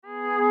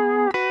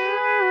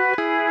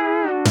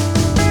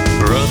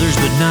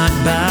brothers, but not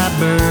by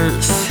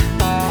birth.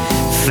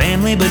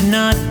 Family, but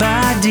not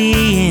by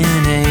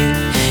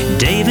DNA.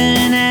 Dave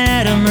and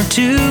Adam are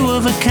two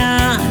of a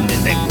kind,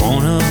 and they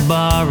wanna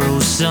borrow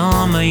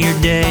some of your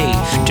day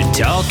to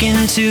talk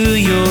into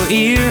your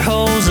ear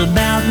holes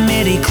about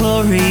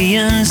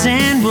midi-chlorians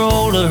and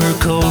roller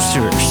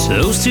coasters.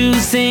 Those two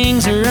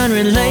things are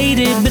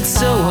unrelated, but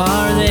so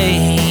are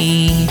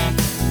they.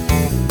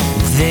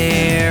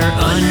 They're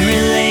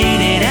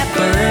unrelated at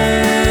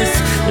birth,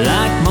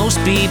 like most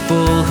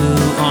people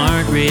who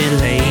aren't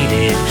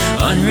related.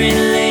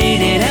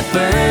 Unrelated at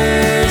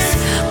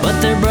birth, but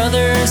they're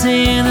brothers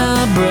in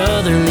a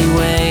brotherly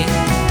way.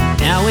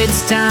 Now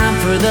it's time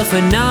for the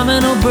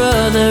phenomenal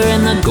brother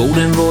and the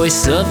golden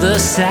voice of the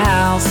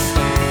South.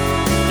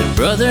 They're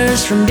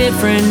brothers from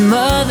different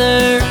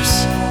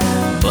mothers,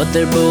 but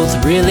they're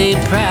both really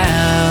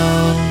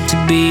proud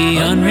to be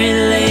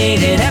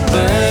unrelated at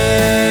birth.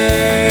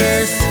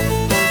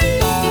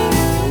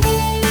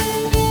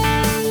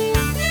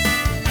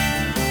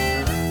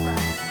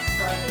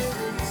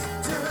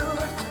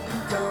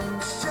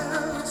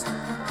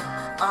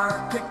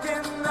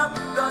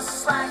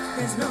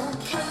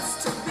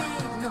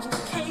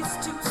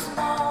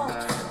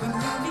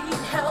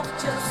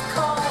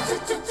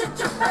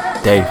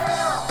 Dave.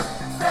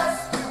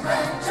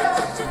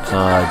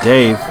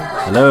 Dave.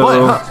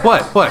 Hello.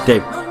 What?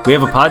 Dave, we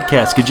have a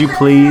podcast. Could you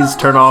please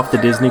turn off the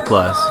Disney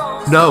Plus?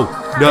 No.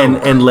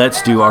 And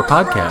let's do our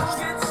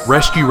podcast.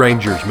 Rescue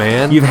Rangers,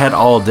 man. You've had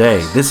all day.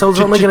 This is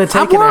only going to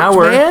take an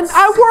hour. Man,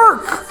 I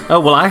work. Oh,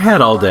 well, I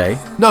had all day.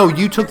 No,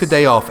 you took the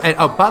day off. And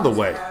by the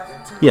way.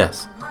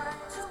 Yes.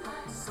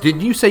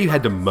 Didn't you say you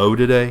had to mow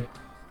today?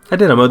 I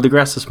did. I mowed the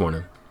grass this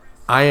morning.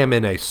 I am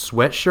in a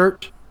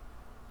sweatshirt,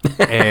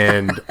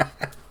 and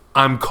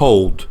I'm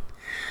cold.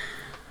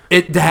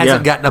 It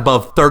hasn't gotten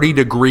above 30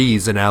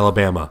 degrees in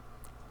Alabama.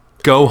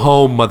 Go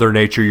home, Mother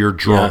Nature, you're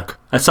drunk. Yeah.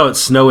 I saw it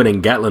snowing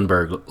in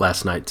Gatlinburg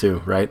last night,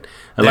 too, right?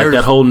 I like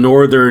that whole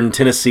northern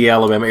Tennessee,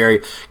 Alabama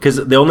area. Because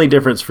the only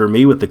difference for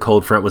me with the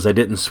cold front was I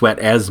didn't sweat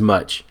as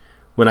much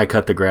when I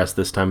cut the grass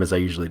this time as I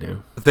usually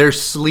do.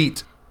 There's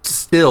sleet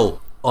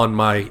still on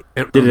my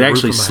Did it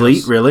actually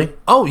sleet, really?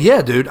 Oh,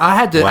 yeah, dude. I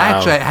had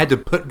to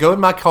go in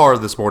my car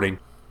this morning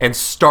and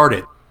start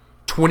it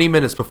 20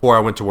 minutes before I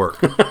went to work.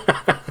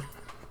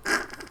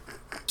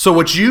 So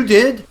what you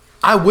did,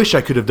 I wish I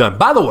could have done.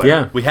 By the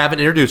way, we haven't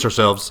introduced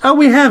ourselves. Oh,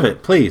 we have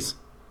it. Please.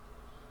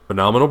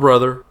 Phenomenal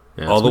brother,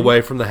 all the way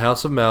from the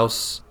House of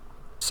Mouse,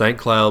 St.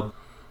 Cloud,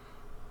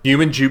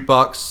 Human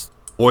Jukebox,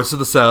 Voice of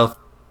the South,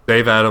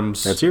 Dave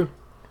Adams. That's you.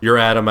 You're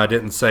Adam. I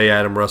didn't say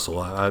Adam Russell.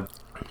 Are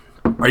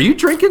you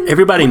drinking?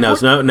 Everybody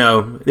knows.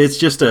 No. It's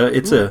just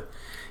it's a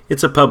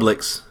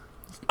Publix.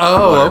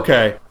 Oh,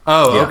 okay.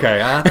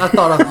 Okay. I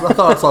thought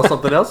I saw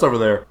something else over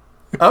there.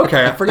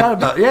 Okay, I forgot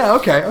about it. Yeah,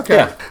 okay.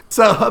 Yeah.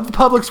 So,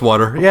 Publix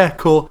water. Yeah,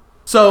 cool.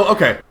 So,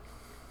 okay.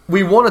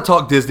 We want to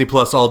talk Disney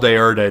Plus all day,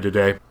 day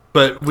today,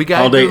 but we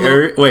got all day,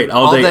 day?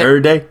 All day,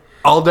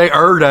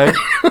 day.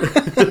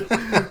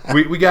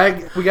 we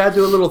got to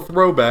do a little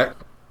throwback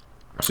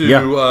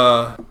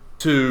to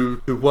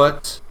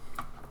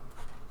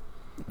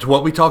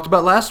what we talked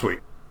about last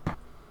week.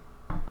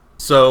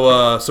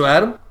 So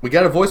Adam, we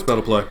got a voicemail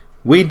to play.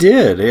 We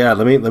did. Yeah,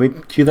 let me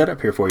cue that up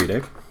here for you,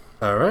 Dave.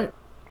 All right.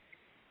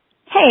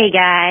 Hey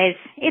guys,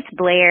 it's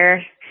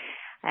Blair.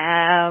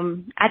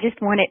 I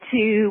just wanted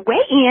to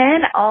weigh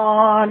in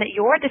on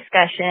your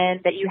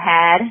discussion that you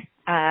had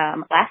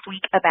last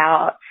week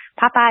about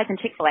Popeyes and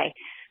Chick-fil-A.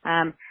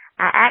 I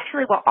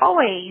actually will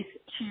always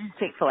choose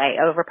Chick-fil-A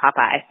over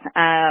Popeyes.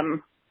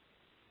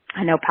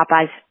 I know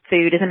Popeyes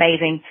food is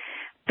amazing,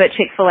 but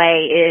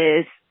Chick-fil-A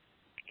is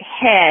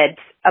heads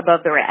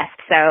above the rest.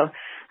 So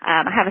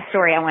I have a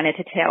story I wanted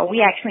to tell.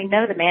 We actually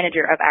know the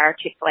manager of our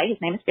Chick-fil-A.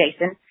 His name is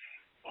Jason.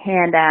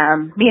 And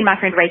me and my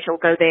friend Rachel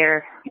go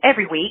there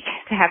every week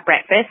to have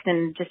breakfast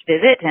and just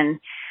visit.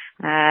 And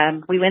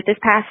we went this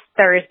past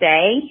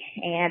Thursday,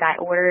 and I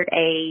ordered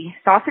a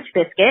sausage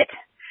biscuit.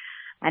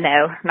 I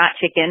know, not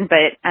chicken,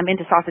 but I'm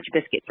into sausage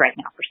biscuits right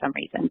now for some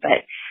reason.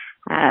 But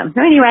so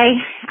anyway,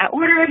 I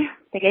ordered.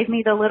 They gave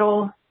me the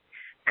little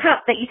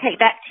cup that you take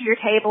back to your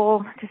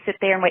table to sit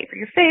there and wait for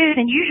your food.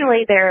 And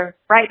usually they're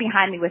right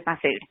behind me with my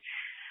food.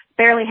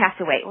 Barely have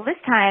to wait. Well,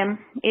 this time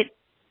it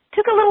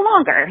took a little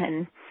longer,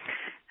 and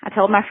I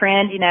told my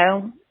friend,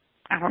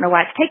 I don't know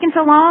why it's taking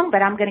so long,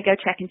 but I'm going to go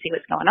check and see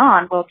what's going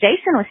on. Well,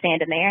 Jason was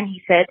standing there, and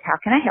he said, "How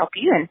can I help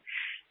you?"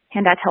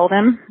 And I told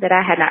him that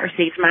I had not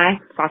received my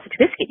sausage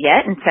biscuit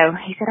yet. And so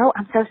he said, "Oh,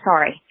 I'm so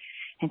sorry."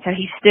 And so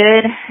he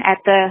stood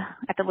at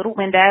the little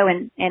window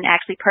and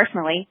actually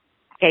personally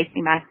gave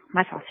me my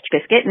sausage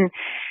biscuit. And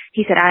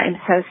he said, "I am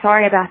so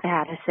sorry about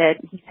that."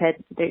 He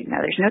said, "There's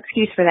no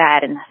excuse for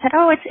that." And I said,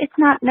 "Oh, it's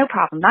not, no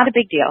problem, not a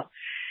big deal."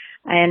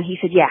 And he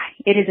said, "Yeah,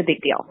 it is a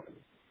big deal."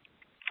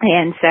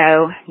 And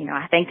so,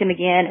 I thanked him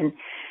again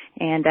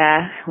and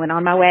went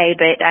on my way.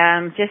 But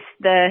just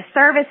the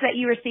service that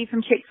you receive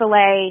from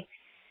Chick-fil-A,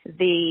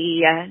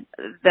 the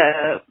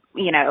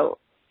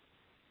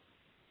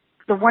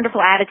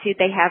wonderful attitude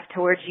they have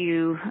towards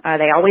you,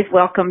 they always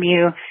welcome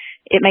you.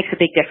 it makes a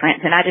big difference.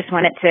 And I just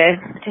wanted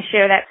to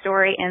share that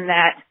story, and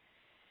that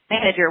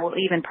manager will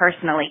even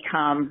personally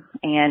come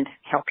and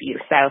help you.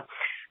 So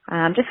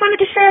just wanted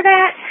to share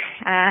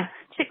that.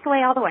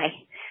 Chick-fil-A all the way.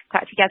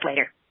 Talk to you guys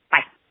later.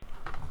 Bye.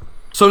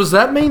 So does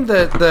that mean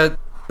that the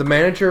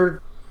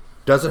manager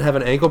doesn't have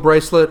an ankle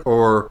bracelet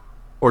or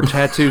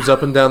tattoos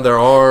up and down their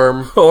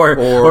arm,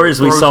 or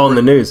as we saw in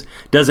the news,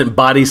 doesn't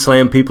body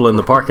slam people in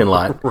the parking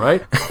lot,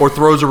 right? Or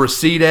throws a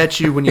receipt at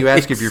you when you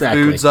ask if your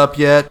food's up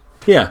yet?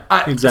 Yeah,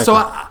 exactly. So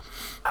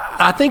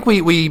I think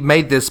we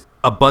made this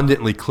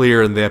abundantly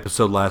clear in the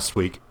episode last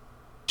week.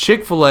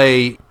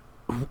 Chick-fil-A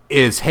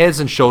is heads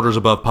and shoulders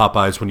above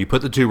Popeyes when you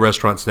put the two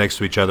restaurants next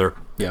to each other.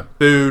 Yeah,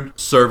 food,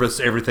 service,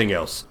 everything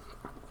else.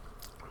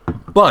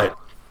 But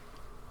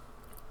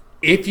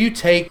if you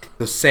take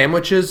the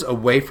sandwiches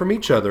away from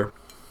each other,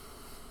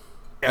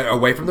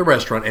 away from the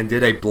restaurant, and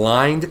did a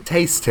blind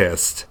taste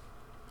test,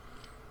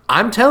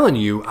 I'm telling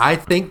you, I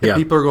think that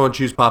people are going to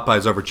choose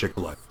Popeyes over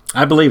Chick-fil-A.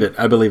 I believe it.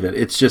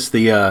 It's just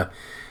the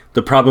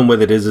problem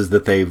with it is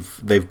that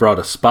they've brought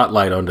a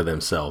spotlight onto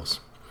themselves,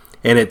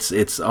 and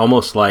it's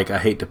almost like, I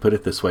hate to put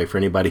it this way for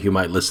anybody who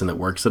might listen that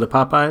works at a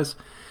Popeyes,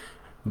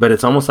 but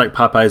it's almost like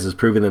Popeyes has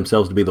proven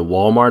themselves to be the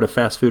Walmart of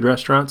fast food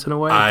restaurants in a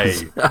way.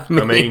 I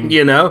mean,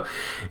 you know,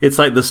 it's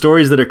like the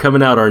stories that are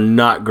coming out are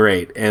not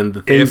great, and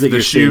the things that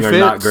you're seeing are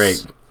not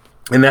great.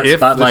 And that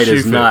spotlight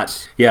is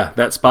not,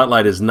 that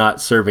spotlight is not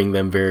serving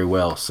them very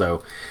well.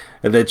 So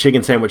the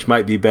chicken sandwich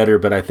might be better,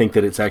 but I think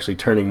that it's actually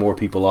turning more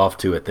people off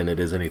to it than it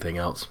is anything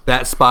else.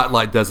 That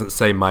spotlight doesn't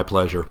say my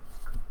pleasure.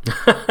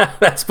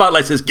 That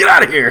spotlight says, get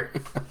out of here.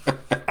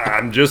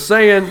 I'm just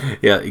saying.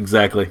 Yeah,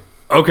 exactly.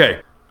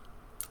 Okay.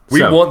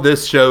 We want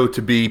this show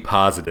to be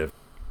positive,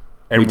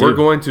 and we're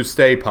going to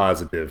stay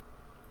positive.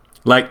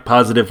 Like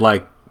positive,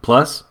 like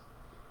plus?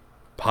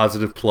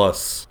 Positive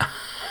plus.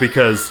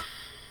 Because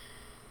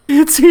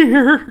it's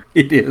here.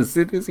 It is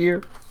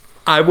here.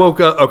 I woke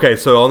up. Okay,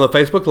 so on the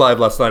Facebook Live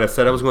last night, I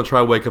said I was going to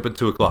try to wake up at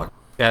 2 o'clock.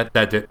 That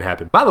didn't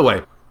happen. By the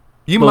way,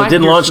 it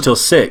didn't launch till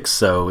 6,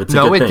 so it's a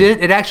good thing. No, it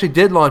did. It actually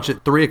did launch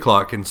at 3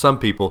 o'clock in some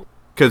people,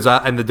 because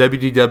in the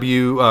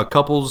WDW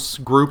couples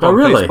group on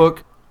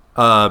Facebook,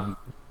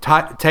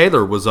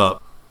 Taylor was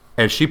up,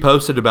 and she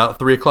posted about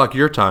 3 o'clock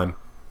your time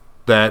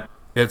that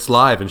it's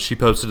live, and she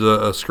posted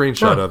a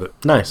screenshot of it.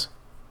 Nice.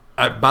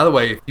 By the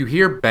way, if you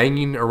hear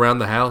banging around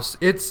the house,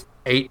 it's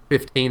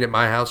 8:15 at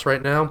my house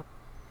right now,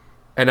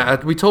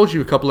 and we told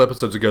you a couple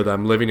episodes ago that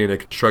I'm living in a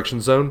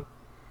construction zone.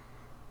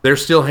 They're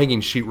still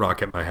hanging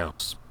sheetrock at my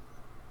house.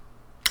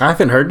 I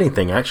haven't heard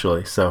anything,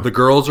 actually. So the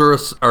girls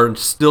are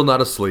still not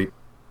asleep.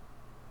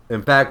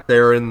 In fact,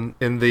 they're in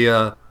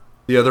the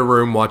other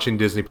room watching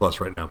Disney Plus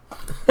right now.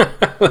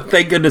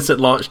 Thank goodness it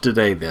launched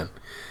today then.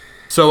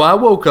 So I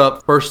woke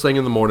up first thing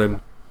in the morning.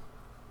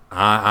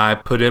 I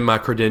put in my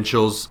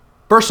credentials.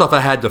 First off, I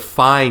had to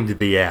find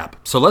the app.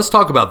 So let's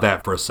talk about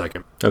that for a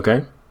second.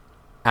 Okay.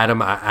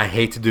 Adam, I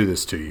hate to do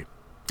this to you.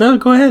 No,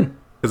 go ahead.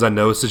 Because I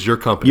know this is your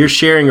company. You're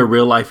sharing a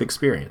real life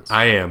experience.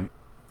 I am.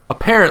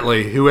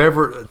 Apparently,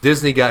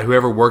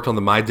 whoever worked on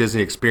the My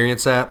Disney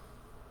Experience app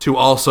to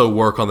also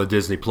work on the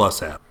Disney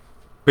Plus app.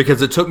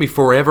 Because it took me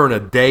forever and a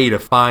day to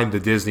find the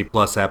Disney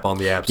Plus app on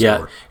the App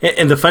Store. Yeah,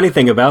 and the funny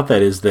thing about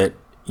that is that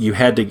you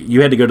had to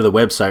go to the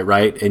website,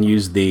 right, and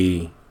use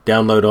the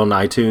download on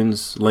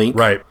iTunes link,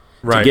 right,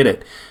 to get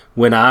it.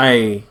 When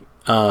I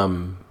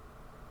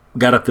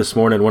got up this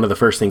morning, one of the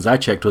first things I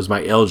checked was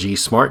my LG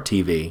Smart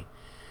TV,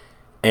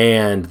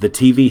 and the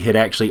TV had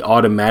actually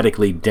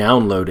automatically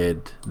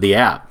downloaded the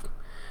app.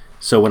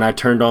 So when I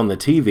turned on the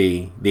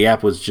TV, the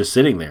app was just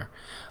sitting there.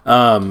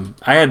 I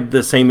had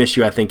the same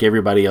issue I think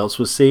everybody else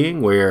was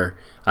seeing, where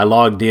I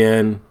logged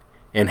in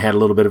and had a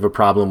little bit of a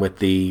problem with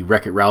the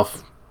Wreck-It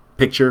Ralph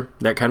picture,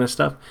 that kind of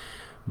stuff.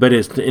 But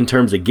in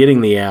terms of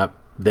getting the app,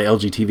 the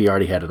LG TV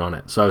already had it on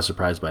it, so I was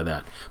surprised by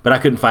that. But I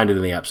couldn't find it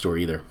in the App Store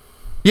either.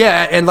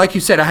 Yeah, and like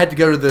you said, I had to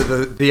go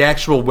to the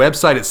actual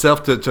website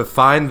itself to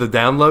find the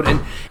download.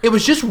 And it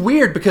was just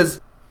weird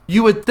because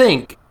you would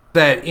think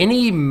that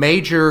any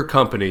major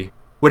company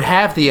would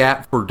have the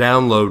app for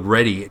download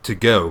ready to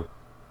go.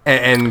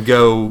 And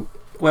go,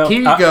 well, here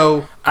you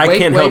go. I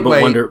can't help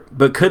but wonder,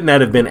 but couldn't that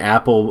have been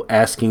Apple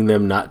asking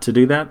them not to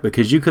do that?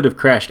 Because you could have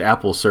crashed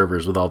Apple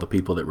servers with all the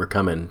people that were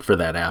coming for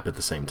that app at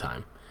the same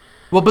time.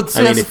 Well, but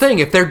that's the thing.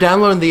 If they're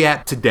downloading the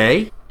app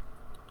today,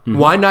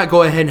 why not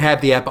go ahead and have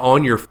the app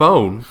on your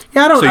phone?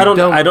 Yeah,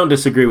 I don't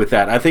disagree with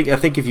that. I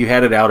think if you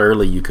had it out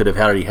early, you could have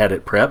already had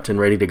it prepped and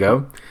ready to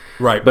go.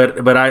 Right.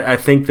 But I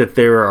think that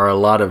there are a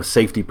lot of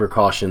safety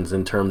precautions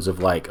in terms of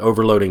like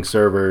overloading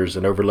servers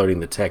and overloading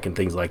the tech and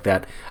things like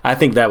that. I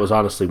think that was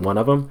honestly one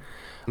of them.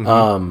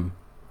 Mm-hmm.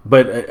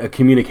 But a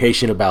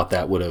communication about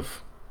that would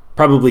have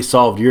probably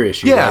solved your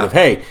issue. Yeah. Right? Of,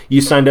 hey,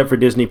 you signed up for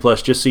Disney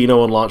Plus, just so you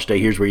know on launch day,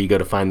 here's where you go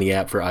to find the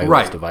app for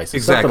iOS devices.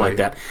 Exactly. Something like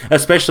that.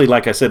 Especially,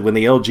 like I said, when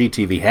the LG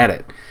TV had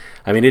it.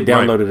 I mean, it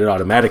downloaded it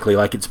automatically.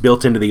 Like it's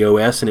built into the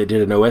OS and it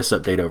did an OS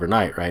update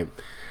overnight, right?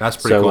 That's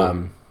pretty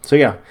cool. So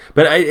yeah,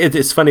 but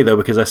it's funny though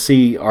because I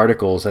see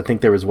articles. I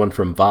think there was one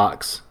from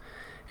Vox,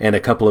 and a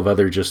couple of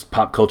other just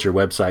pop culture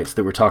websites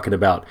that were talking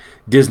about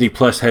Disney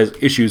Plus has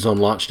issues on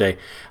launch day.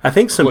 I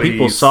think some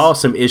people saw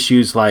some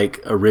issues like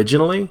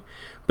originally,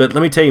 but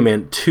let me tell you,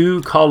 man,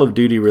 2 Call of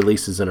Duty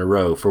releases in a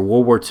row for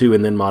World War II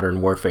and then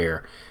Modern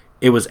Warfare.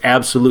 It was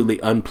absolutely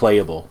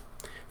unplayable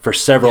for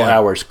several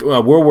hours.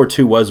 World War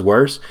II was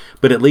worse,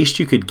 but at least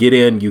you could get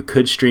in, you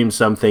could stream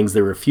some things.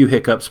 There were a few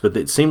hiccups, but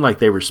it seemed like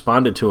they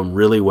responded to them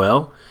really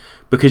well,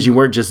 because you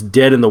weren't just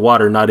dead in the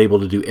water, not able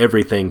to do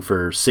everything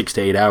for 6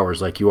 to 8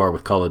 hours like you are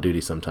with Call of Duty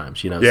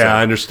sometimes. You know. Yeah, so.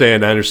 I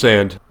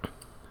understand.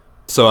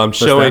 So I'm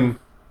showing.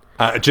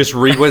 Just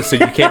read what, so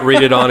you can't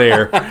read it on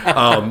air.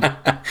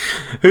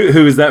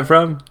 Who is that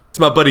from? It's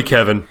my buddy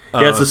Kevin.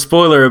 Yeah, it's a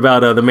spoiler about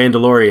The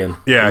Mandalorian.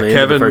 Yeah,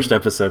 Kevin. The first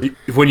episode.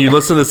 When you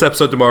listen to this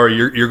episode tomorrow,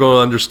 you're going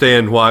to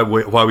understand why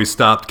we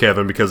stopped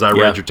Kevin, because I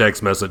read your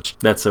text message.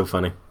 That's so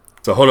funny.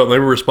 So hold on, let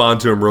me respond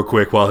to him real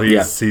quick while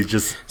he's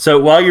just. So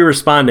while you're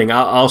responding,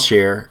 I'll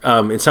share.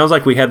 It sounds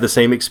like we had the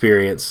same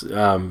experience.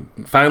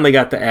 Finally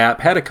got the app.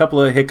 Had a couple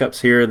of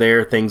hiccups here or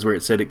there, things where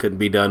it said it couldn't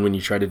be done when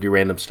you try to do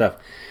random stuff.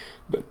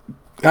 But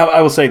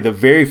I will say the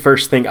very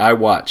first thing I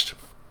watched,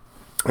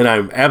 and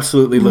I'm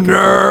absolutely looking.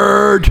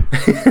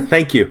 Nerd.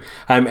 Thank you.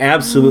 I'm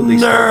absolutely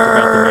stoked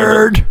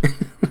about the Mandalorian.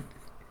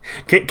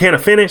 Can I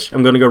finish?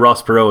 I'm going to go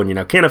Ross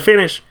Perot, can I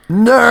finish?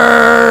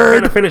 Nerd!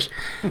 Can I finish?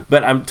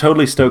 But I'm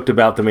totally stoked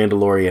about The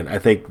Mandalorian. I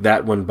think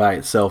that one by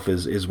itself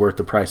is worth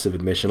the price of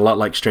admission, a lot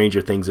like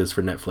Stranger Things is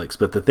for Netflix.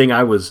 But the thing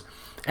I was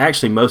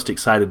actually most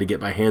excited to get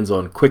my hands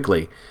on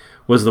quickly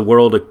was The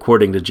World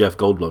According to Jeff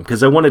Goldblum,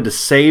 because I wanted to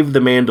save The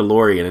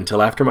Mandalorian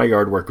until after my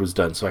yard work was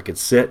done, so I could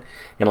sit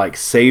and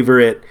savor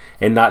it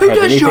and not have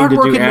anything to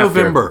do after.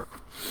 November?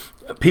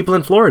 People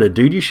in Florida,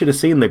 dude, you should have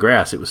seen the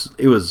grass. It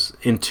was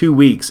in 2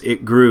 weeks,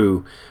 it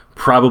grew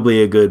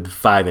probably a good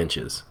 5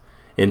 inches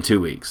in 2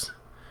 weeks.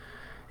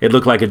 It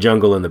looked like a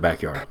jungle in the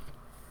backyard.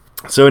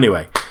 So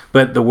anyway,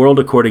 but The World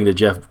According to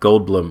Jeff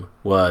Goldblum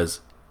was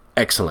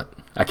excellent.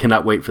 I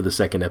cannot wait for the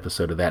second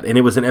episode of that. And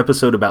it was an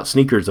episode about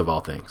sneakers, of all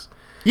things.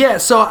 Yeah,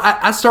 so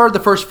I started the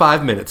first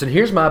 5 minutes, and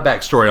here's my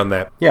backstory on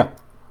that. Yeah.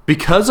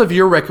 Because of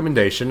your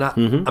recommendation,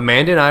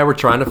 Amanda and I were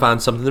trying to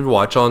find something to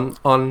watch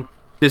on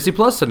Disney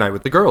Plus tonight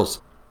with the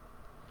girls.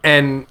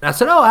 And I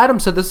said,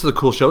 Adam said this is a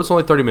cool show. It's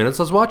only 30 minutes.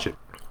 Let's watch it.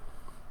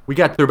 We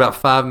got through about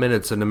 5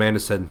 minutes, and Amanda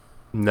said,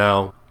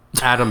 no,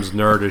 Adam's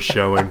nerd is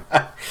showing.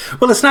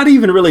 Well, it's not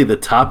even really the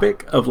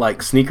topic of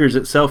sneakers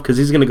itself, because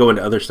he's going to go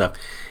into other stuff.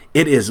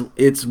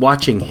 It's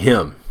watching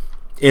him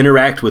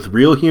interact with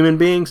real human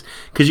beings,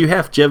 because you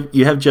have Jeff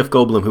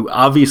Goldblum, who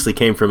obviously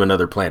came from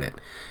another planet.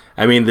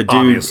 I mean, the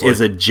dude is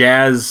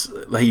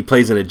he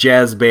plays in a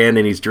jazz band,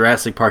 and he's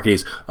Jurassic Park, and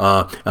he's,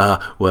 I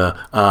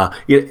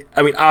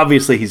mean,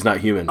 obviously he's not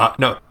human.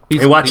 No.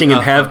 And watching him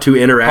have to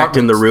interact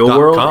in the real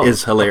world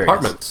is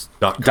hilarious.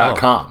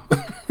 Apartments.com.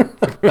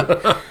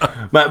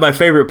 My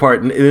favorite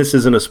part, and this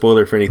isn't a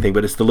spoiler for anything,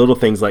 but it's the little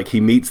things like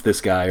he meets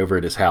this guy over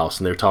at his house,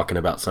 and they're talking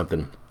about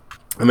something.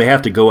 And they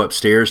have to go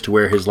upstairs to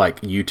where his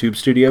YouTube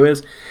studio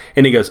is,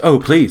 and he goes, "Oh,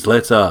 please,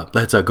 let's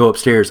go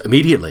upstairs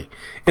immediately."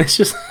 And it's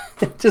just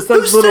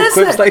those little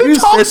quips, who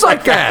talks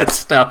like that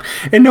stuff,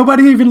 and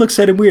nobody even looks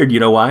at him weird. You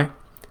know why?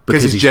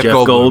 Because he's Jeff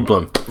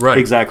Goldblum. Right?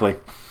 Exactly.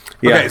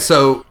 Yeah. Okay,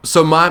 so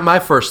my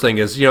first thing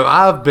is,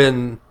 I've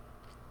been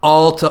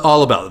all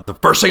about it. The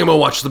first thing I'm gonna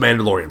watch is The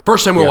Mandalorian.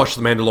 Watch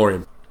The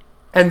Mandalorian,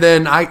 and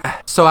then I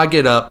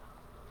get up.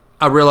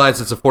 I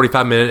realize it's a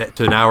 45-minute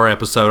to an hour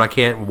episode. I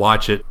can't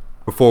watch it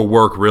before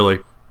work, really.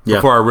 Yeah.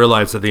 Before I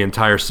realized that the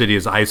entire city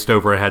is iced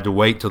over, I had to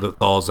wait till it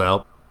thaws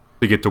out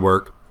to get to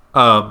work.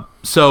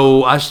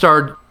 So I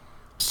started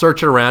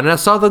searching around, and I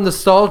saw the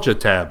nostalgia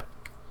tab.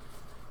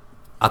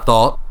 I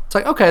thought, it's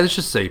okay, let's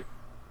just see.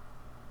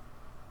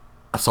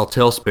 I saw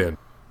Tailspin.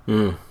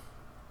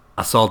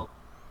 I saw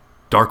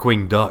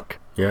Darkwing Duck.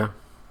 Yeah.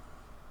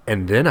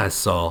 And then I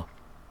saw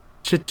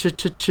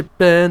Chip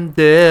and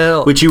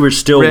Dale, which you were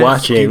still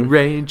watching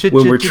when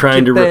we're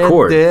trying to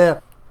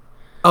record.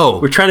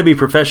 Oh, we're trying to be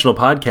professional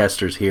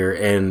podcasters here,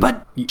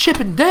 but Chip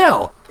and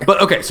Dale.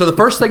 But okay, so the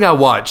first thing I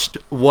watched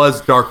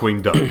was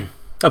Darkwing Duck.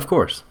 Of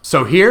course.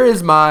 So here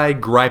is my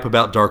gripe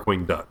about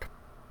Darkwing Duck.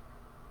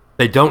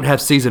 They don't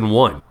have season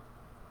 1.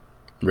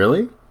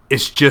 Really?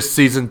 It's just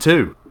season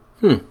 2.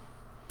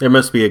 There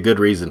must be a good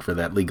reason for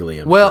that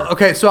legally. Well,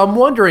 okay, so I'm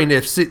wondering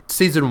if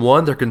season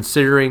 1 they're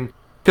considering,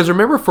 because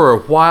remember for a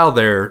while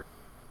there,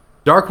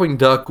 Darkwing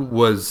Duck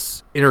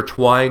was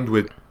intertwined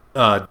with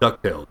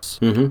DuckTales.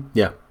 Mm-hmm.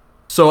 Yeah.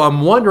 So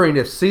I'm wondering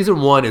if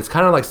season 1 is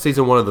kind of like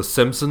season 1 of The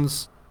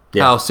Simpsons.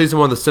 Yeah. How season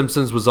 1 of The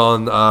Simpsons was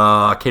on,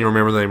 I can't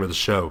remember the name of the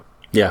show.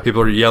 Yeah.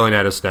 People are yelling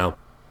at us now.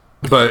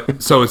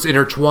 But so it's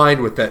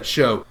intertwined with that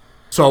show.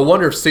 So I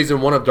wonder if season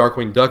 1 of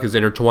Darkwing Duck is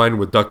intertwined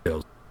with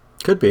DuckTales.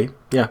 Could be.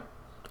 Yeah.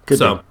 Could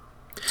be.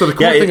 So the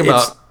cool thing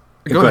about...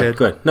 Go ahead.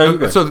 Go ahead. No, you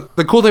go ahead. So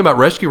the cool thing about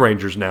Rescue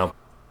Rangers now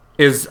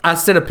is I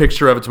sent a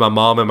picture of it to my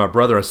mom and my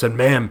brother. I said,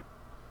 "Man,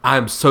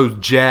 I'm so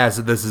jazzed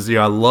that this is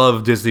here. I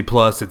love Disney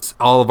Plus. It's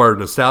all of our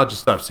nostalgia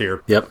stuff's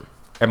here." Yep.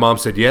 And Mom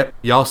said, "Yep,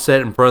 y'all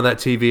sit in front of that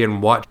TV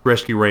and watch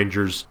Rescue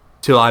Rangers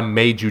till I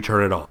made you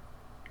turn it off."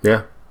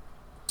 Yeah.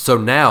 So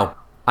now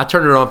I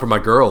turn it on for my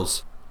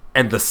girls,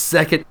 and the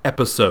second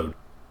episode,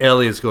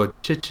 Elliot's going,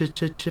 Chip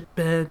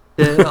and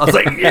Dale. I was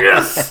like,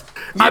 yes!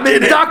 I'm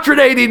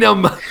indoctrinating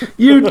them!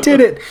 You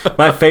did it!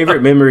 My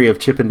favorite memory of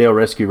Chip and Dale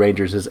Rescue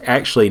Rangers is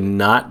actually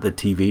not the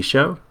TV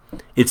show.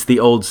 It's the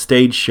old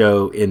stage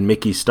show in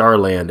Mickey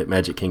Starland at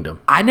Magic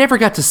Kingdom. I never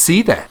got to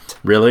see that.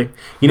 Really?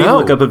 You need to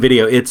look up a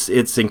video.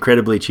 It's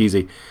incredibly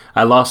cheesy.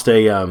 I lost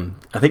I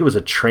think it was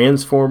a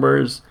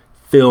Transformers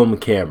film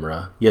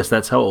camera. Yes,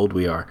 that's how old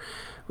we are.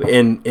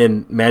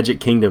 In Magic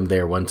Kingdom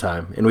there one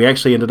time. And we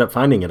actually ended up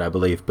finding it, I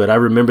believe. But I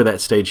remember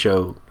that stage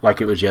show like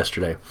it was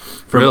yesterday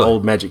from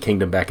old Magic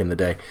Kingdom back in the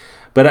day.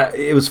 But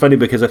it was funny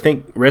because I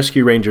think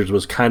Rescue Rangers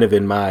was kind of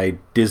in my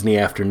Disney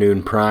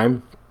afternoon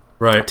prime.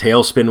 Right.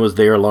 Tailspin was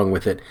there along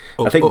with it.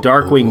 I think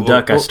Darkwing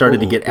Duck, I started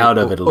to get out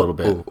of it a little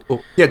bit.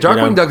 Yeah,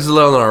 Darkwing Duck is a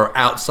little on our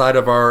outside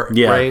of our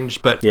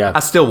range, but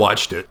I still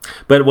watched it.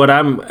 But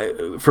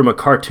from a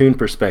cartoon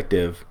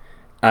perspective,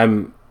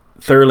 I'm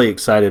thoroughly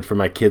excited for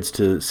my kids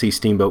to see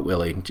Steamboat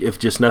Willie, if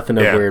just nothing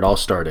of where it all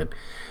started.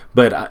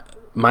 But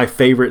my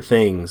favorite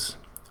things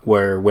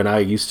were when I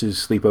used to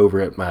sleep over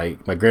at my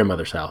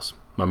grandmother's house,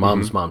 my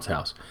mom's mom's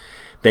house.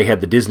 They had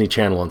the Disney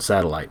Channel on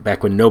satellite,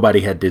 back when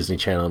nobody had Disney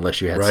Channel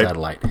unless you had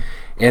satellite.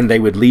 And they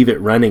would leave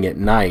it running at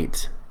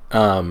night,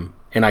 and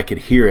I could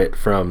hear it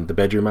from the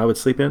bedroom I would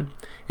sleep in.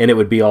 And it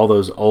would be all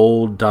those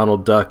old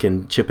Donald Duck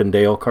and Chip and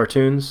Dale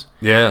cartoons.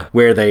 Yeah.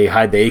 Where they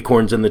hide the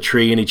acorns in the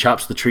tree, and he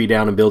chops the tree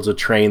down and builds a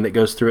train that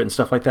goes through it and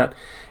stuff like that.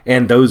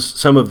 And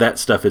some of that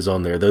stuff is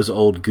on there. Those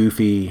old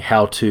Goofy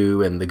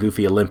How-To and the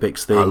Goofy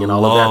Olympics thing and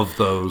all of that. I love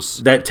those.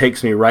 That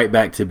takes me right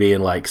back to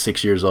being like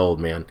 6 years old,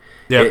 man.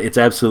 Yeah. It's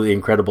absolutely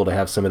incredible to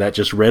have some of that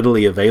just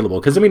readily available.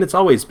 Because, I mean, it's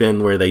always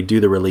been where they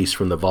do the release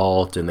from the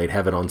vault and they'd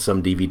have it on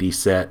some DVD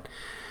set.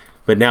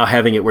 But now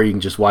having it where you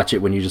can just watch it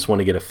when you just want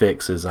to get a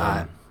fix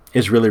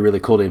is really, really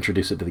cool to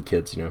introduce it to the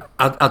kids, you know.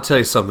 I'll tell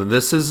you something.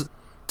 This is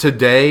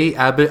today.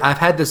 I've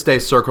had this day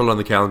circled on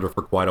the calendar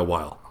for quite a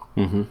while.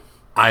 Mm-hmm.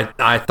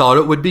 I thought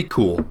it would be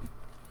cool,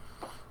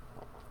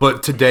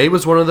 but today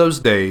was one of those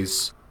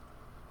days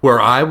where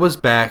I was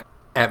back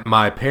at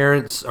my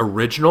parents'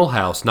 original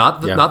house,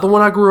 not the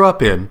one I grew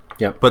up in,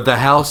 but the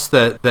house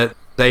that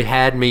they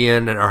had me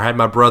in or had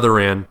my brother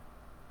in,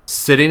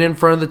 sitting in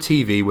front of the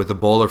TV with a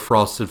bowl of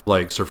Frosted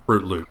Flakes or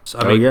Fruit Loops.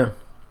 I mean,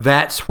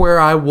 that's where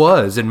I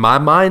was in my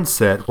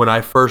mindset when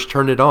I first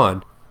turned it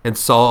on and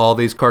saw all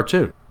these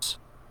cartoons.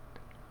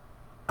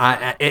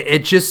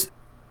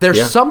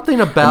 There's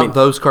something about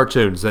those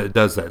cartoons that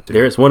does that to me.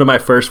 There's one of my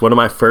first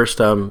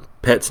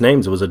pets'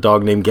 names was a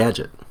dog named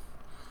Gadget.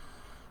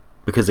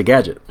 Because of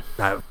Gadget.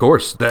 Of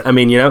course. I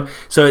mean, you know,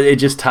 so it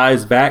just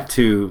ties back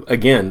to,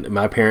 again,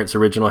 my parents'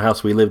 original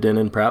house we lived in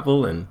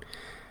Prattville, and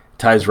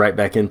ties right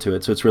back into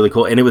it. So it's really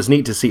cool. And it was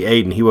neat to see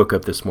Aiden. He woke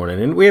up this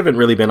morning, and we haven't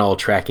really been all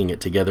tracking it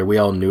together. We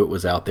all knew it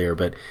was out there,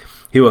 but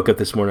he woke up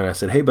this morning and I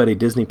said, "Hey, buddy,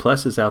 Disney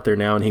Plus is out there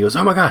now." And he goes,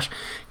 "Oh my gosh,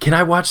 can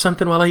I watch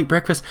something while I eat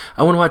breakfast?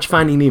 I want to watch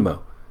Finding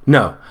Nemo."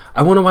 "No,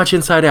 I want to watch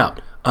Inside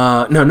Out."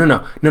 No.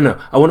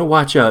 I want to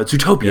watch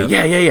Zootopia.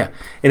 Yeah.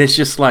 And it's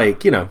just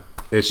like, you know,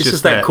 it's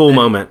just that cool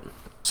moment.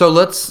 So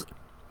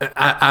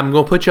I'm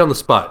going to put you on the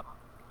spot.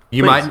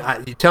 You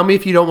might tell me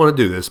if you don't want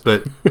to do this,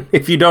 but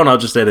if you don't, I'll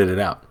just edit it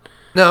out.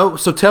 No,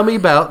 so tell me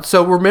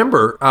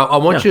remember, I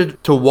want you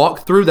to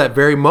walk through that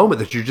very moment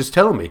that you're just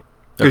telling me.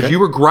 Because you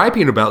were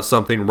griping about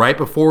something right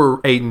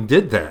before Aiden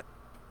did that.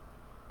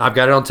 I've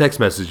got it on text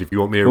message if you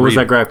want me to read it. What was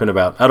I griping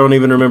about? I don't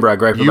even remember. I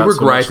griped about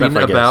so much stuff,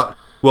 I guess.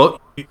 Well,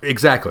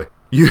 exactly.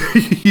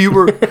 You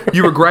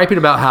were griping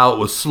about how it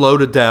was slow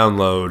to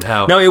download.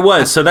 No, it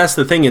was. So that's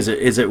the thing is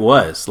it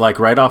was. Like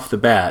right off the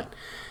bat,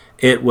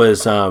 it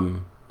was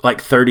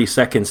like 30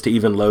 seconds to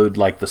even load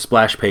like the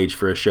splash page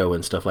for a show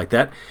and stuff like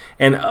that.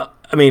 And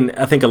I mean,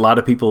 I think a lot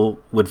of people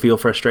would feel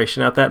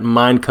frustration at that.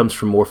 Mine comes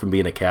from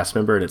being a cast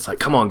member, and it's like,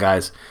 come on,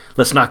 guys,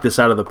 let's knock this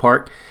out of the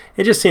park.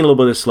 And just seeing a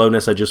little bit of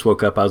slowness, I just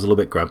woke up. I was a little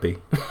bit grumpy.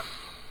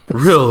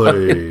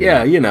 Really?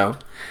 Yeah, you know.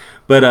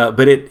 But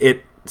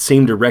it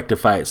seemed to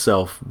rectify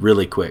itself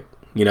really quick,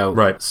 you know.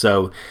 Right.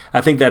 So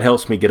I think that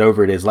helps me get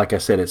over it. Is like I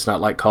said, it's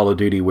not like Call of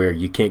Duty where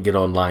you can't get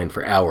online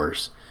for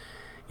hours.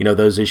 You know,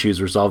 those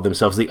issues resolve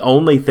themselves. The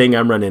only thing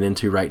I'm running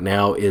into right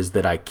now is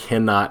that I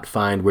cannot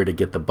find where to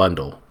get the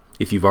bundle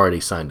if you've already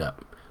signed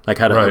up, like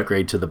how to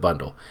upgrade to the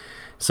bundle.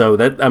 So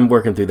that I'm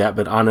working through that.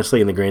 But honestly,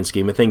 in the grand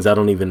scheme of things, I'm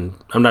not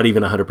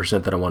even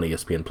 100% that I want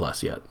ESPN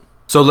Plus yet.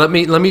 So let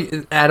me,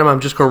 Adam, I'm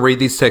just going to read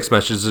these text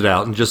messages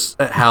out and just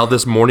how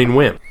this morning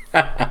went.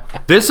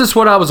 This is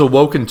what I was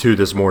awoken to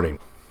this morning.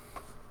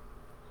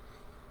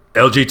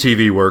 LG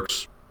TV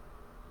works.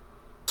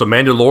 So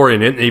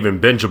Mandalorian isn't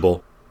even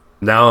bingeable.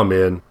 Now I'm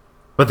in.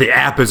 But the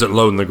app isn't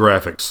loading the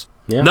graphics.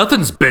 Yeah.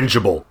 Nothing's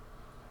bingeable.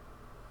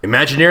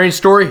 Imaginary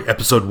Story,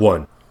 episode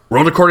 1.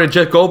 World According to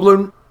Jeff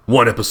Goldblum,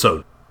 1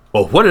 episode.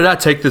 Well, what did I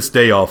take this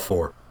day off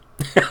for?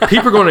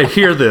 People are going to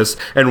hear this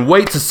and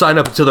wait to sign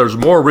up until there's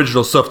more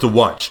original stuff to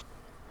watch.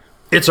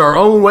 It's our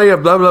own way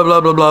of blah blah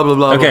blah blah blah blah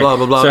blah Okay, blah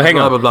blah blah so hang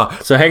blah on. blah blah.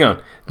 So hang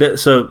on.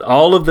 So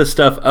all of the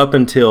stuff up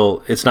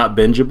until it's not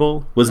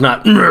bingeable was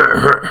not.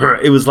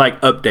 It was like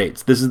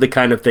updates. This is the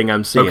kind of thing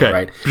I'm seeing, Okay,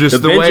 right? just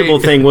the the way-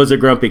 bingeable thing was a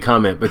grumpy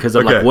comment because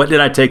I'm Okay. like, what did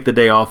I take the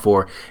day off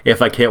for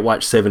if I can't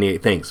watch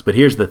 78 things? But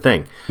here's the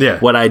thing. Yeah.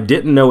 What I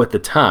didn't know at the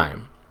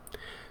time,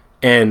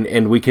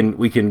 and we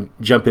can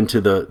jump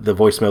into the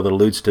voicemail that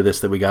alludes to this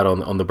that we got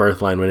on the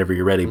birth line whenever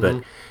you're ready.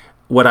 But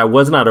what I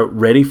was not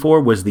ready for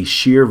was the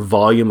sheer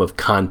volume of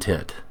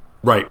content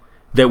Right.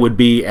 that would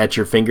be at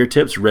your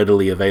fingertips,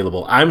 readily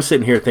available. I'm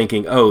sitting here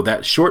thinking, oh,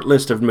 that short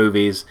list of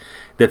movies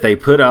that they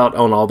put out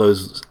on all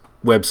those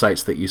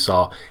websites that you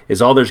saw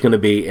is all there's going to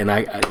be, and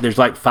there's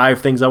like 5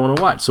 things I want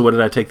to watch. So what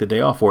did I take the day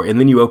off for? And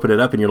then you open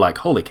it up and you're like,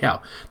 holy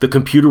cow, the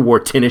Computer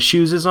Wore tennis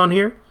shoes is on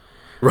here.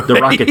 Right. The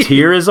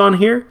Rocketeer is on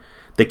here.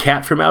 The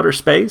Cat from Outer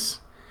Space.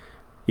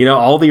 You know,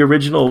 all the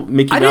original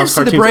Mickey I didn't Mouse see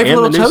cartoons the Brave and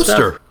Little the new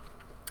Toaster. stuff.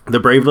 The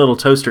Brave Little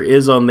Toaster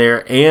is on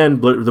there,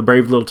 and the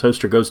Brave Little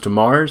Toaster Goes to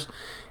Mars,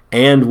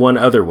 and one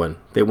other one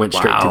that went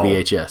straight to Wow.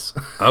 VHS.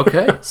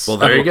 Okay. Well,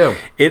 there you go.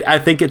 I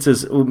think it's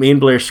as me and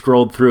Blair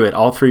scrolled through it.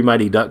 All 3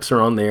 Mighty Ducks are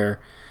on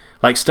there,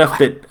 like stuff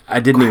that I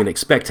didn't even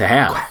expect to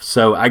have.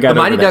 So I got The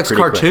over Mighty that Ducks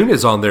pretty cartoon quick.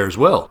 is on there as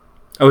well.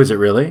 Oh, is it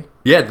really?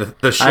 Yeah, the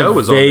I show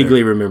is on there.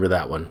 vaguely remember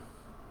that one.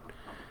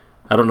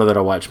 I don't know that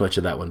I watched much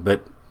of that one,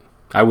 but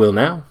I will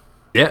now.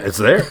 Yeah, it's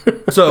there.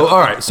 So, all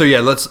right. So,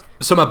 yeah,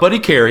 so my buddy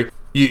Carrie,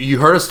 you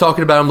heard us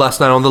talking about him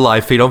last night on the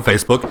live feed on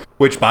Facebook,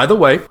 which, by the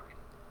way,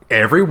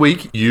 every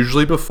week,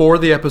 usually before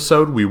the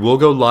episode, we will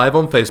go live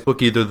on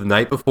Facebook either the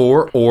night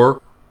before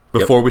or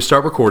before we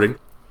start recording.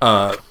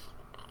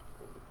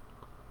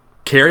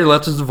 Carrie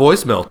left us a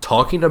voicemail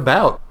talking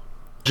about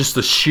just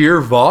the sheer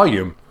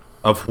volume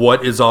of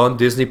what is on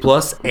Disney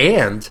Plus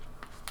and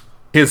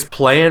his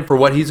plan for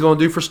what he's going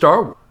to do for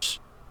Star Wars.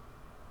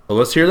 So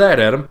let's hear that,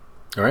 Adam.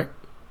 All right.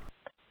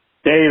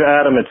 Dave,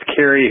 Adam, it's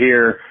Carrie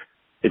here.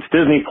 It's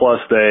Disney Plus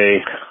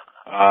Day,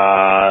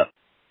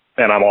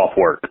 and I'm off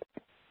work.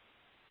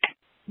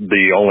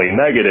 The only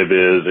negative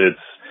is it's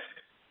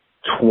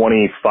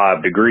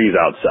 25 degrees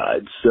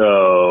outside.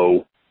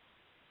 So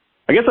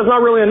I guess that's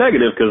not really a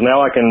negative because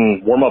now I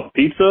can warm up a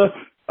pizza.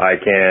 I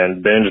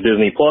can binge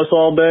Disney Plus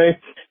all day.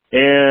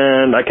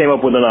 And I came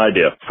up with an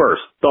idea.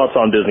 First, thoughts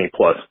on Disney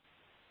Plus.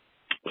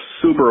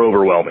 Super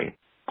overwhelming.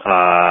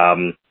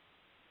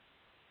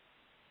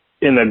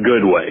 In a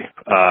good way.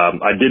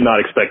 I did not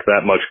expect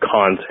that much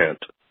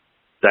content.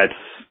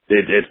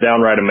 It's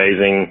downright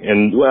amazing.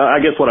 And well, I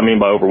guess what I mean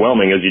by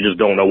overwhelming is you just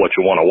don't know what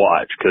you want to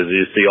watch because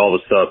you see all the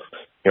stuff.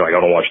 You're like, I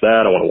want to watch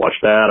that. I want to watch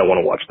that. I want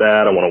to watch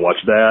that. I want to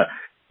watch that.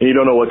 And you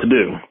don't know what to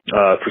do.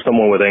 For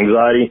someone with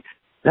anxiety,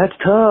 that's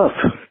tough.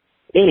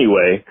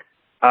 Anyway,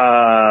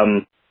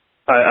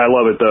 I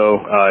love it though.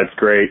 It's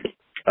great.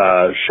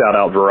 Shout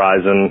out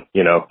Verizon,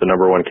 the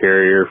 #1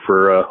 carrier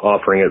for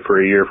offering it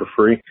for a year for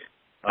free.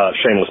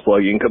 Shameless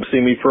plug. You can come see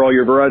me for all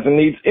your Verizon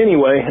needs.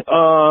 Anyway,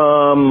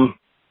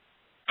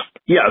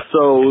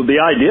 so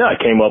the idea I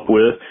came up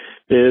with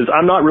is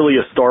I'm not really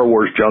a Star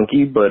Wars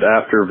junkie, but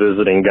after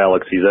visiting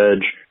Galaxy's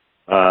Edge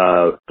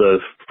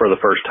for the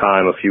first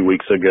time a few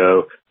weeks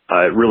ago,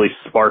 it really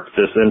sparked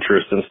this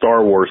interest in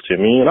Star Wars to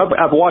me. And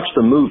I've watched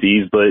the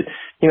movies, but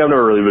I've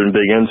never really been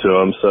big into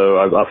them. So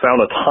I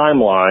found a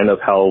timeline of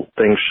how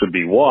things should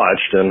be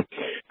watched, and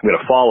I'm going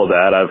to follow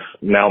that. I've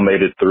now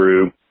made it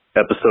through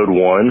Episode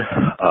 1.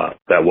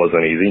 That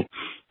wasn't easy.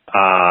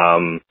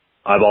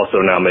 I've also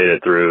now made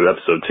it through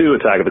Episode 2,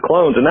 Attack of the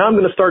Clones, and now I'm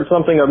going to start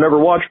something I've never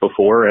watched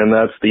before, and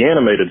that's the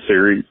animated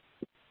series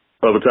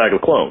of Attack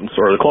of the Clones,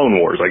 or the Clone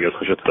Wars, I guess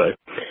I should say.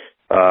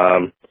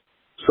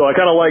 So I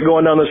kind of like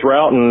going down this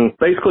route, and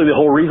basically the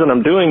whole reason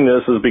I'm doing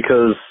this is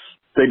because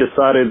they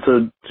decided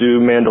to do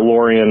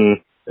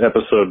Mandalorian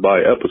episode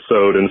by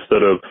episode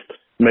instead of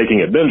making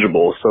it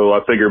bingeable. So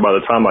I figure by the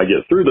time I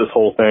get through this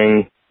whole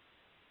thing,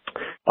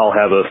 I'll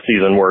have a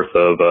season worth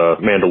of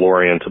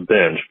Mandalorian to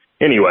binge.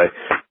 Anyway,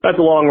 that's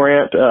a long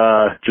rant.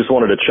 Just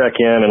wanted to check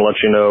in and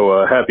let you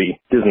know happy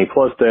Disney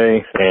Plus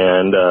Day,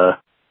 and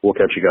we'll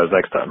catch you guys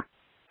next time.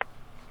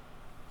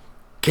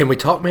 Can we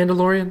talk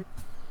Mandalorian?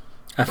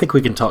 I think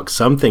we can talk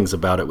some things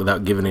about it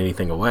without giving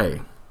anything away.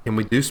 Can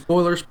we do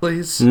spoilers,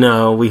 please?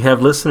 No, we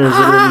have listeners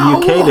that are in the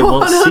UK that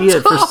won't see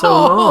it for so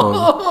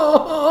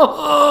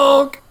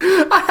long.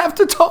 I have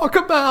to talk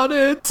about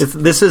it.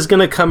 This is going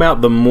to come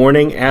out the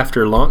morning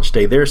after launch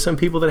day. There are some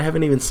people that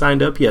haven't even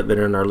signed up yet that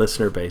are in our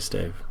listener base,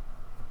 Dave.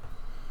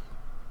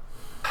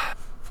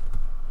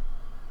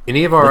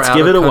 Let's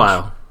give it a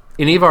while.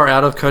 Any of our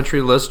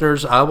out-of-country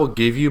listeners, I will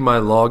give you my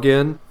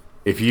login.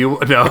 If you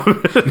no,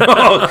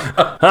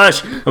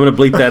 hush! I'm going to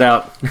bleep that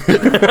out.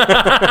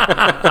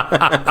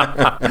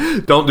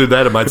 Don't do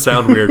that. It might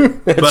sound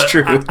weird. That's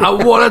true. I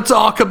want to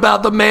talk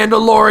about the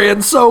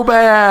Mandalorian so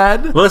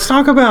bad. Well, let's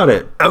talk about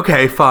it.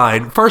 Okay,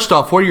 fine. First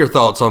off, what are your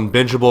thoughts on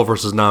bingeable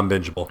versus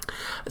non-bingeable?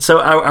 So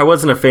I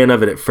wasn't a fan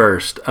of it at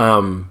first,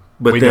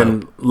 but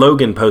then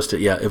Logan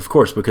posted, of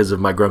course, because of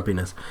my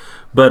grumpiness.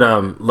 But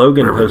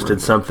Logan posted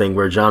something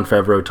where Jon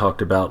Favreau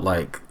talked about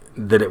like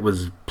that it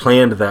was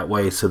planned that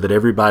way so that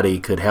everybody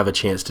could have a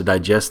chance to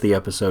digest the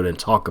episode and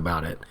talk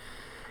about it.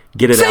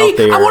 Get it out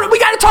there. We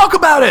got to talk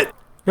about it.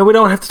 No, we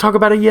don't have to talk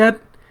about it yet.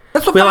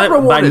 That's what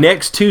Fibro wanted. By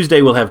next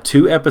Tuesday, we'll have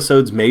 2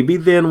 episodes. Maybe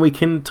then we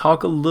can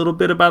talk a little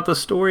bit about the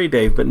story,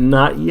 Dave, but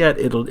not yet.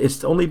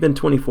 It's only been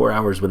 24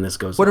 hours when this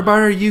goes What live. about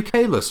our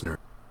UK listener?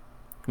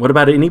 What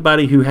about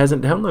anybody who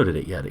hasn't downloaded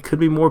it yet? It could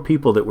be more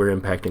people that we're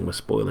impacting with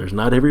spoilers.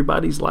 Not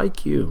everybody's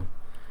like you.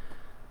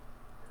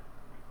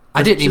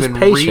 I didn't even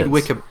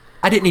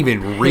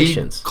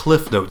read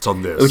Cliff Notes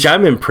on this. Which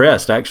I'm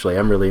impressed, actually.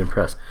 I'm really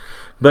impressed.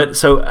 But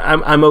so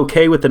I'm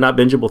okay with the not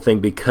bingeable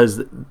thing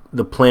because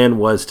the plan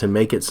was to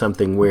make it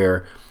something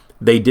where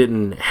they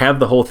didn't have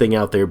the whole thing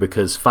out there,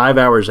 because 5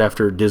 hours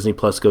after Disney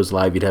Plus goes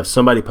live, you'd have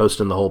somebody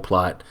posting the whole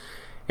plot,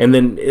 and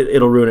then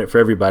it'll ruin it for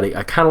everybody.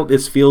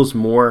 This feels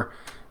more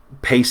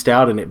paced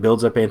out and it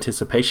builds up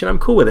anticipation. I'm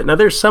cool with it. Now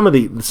there's some of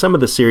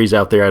the series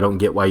out there I don't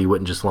get why you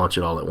wouldn't just launch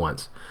it all at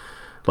once,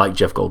 like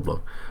Jeff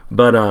Goldblum.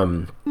 But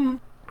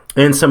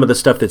and some of the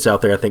stuff that's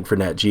out there, I think, for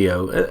Nat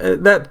Geo,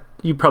 that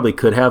you probably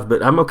could have,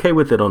 but I'm okay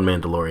with it on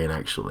Mandalorian,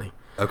 actually.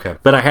 Okay.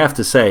 But I have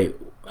to say,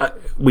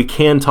 we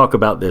can talk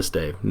about this,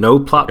 Dave. No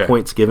plot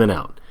points given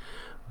out,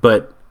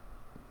 but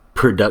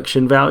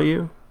production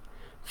value,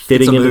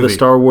 fitting into the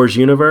Star Wars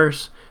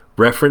universe,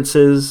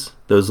 references,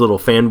 those little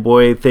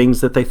fanboy things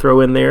that they throw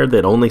in there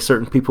that only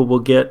certain people will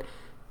get,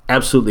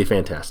 absolutely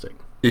fantastic.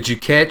 Did you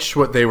catch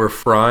what they were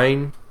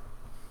frying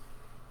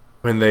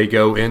when they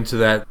go into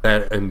that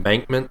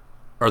embankment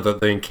or the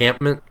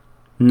encampment?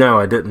 No,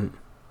 I didn't.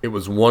 It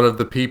was one of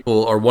the people,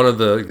 or one of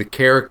the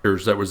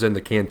characters that was in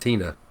the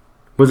cantina.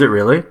 Was it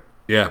really?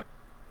 Yeah.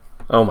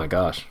 Oh my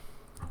gosh.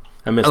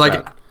 I missed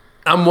that.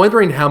 I'm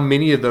wondering how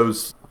many of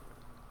those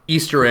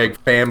Easter egg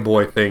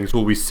fanboy things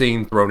will be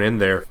seen thrown in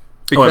there,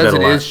 because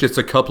it is just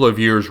a couple of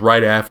years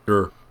right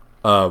after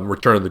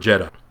Return of the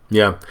Jedi.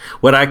 Yeah.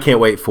 What I can't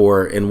wait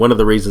for, and one of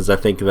the reasons I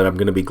think that I'm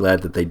going to be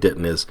glad that they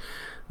didn't, is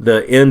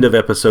the end of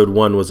episode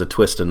 1 was a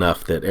twist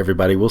enough that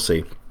everybody will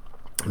see.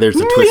 There's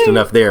a twist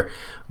enough there.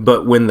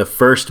 But when the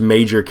first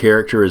major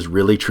character is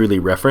really truly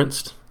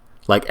referenced,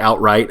 like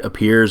outright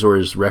appears or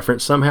is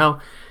referenced somehow,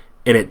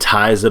 and it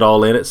ties it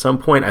all in at some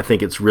point, I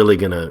think it's really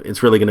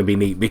gonna be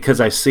neat,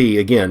 because I see,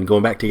 again,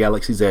 going back to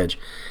Galaxy's Edge,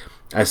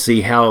 I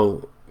see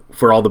how,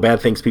 for all the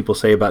bad things people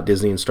say about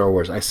Disney and Star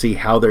Wars, I see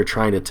how they're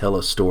trying to tell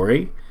a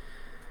story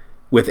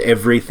with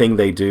everything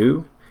they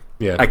do.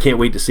 Yeah. I can't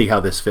wait to see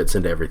how this fits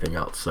into everything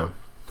else.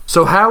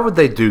 So how would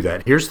they do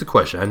that? Here's the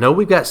question. I know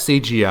we've got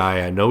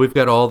CGI. I know we've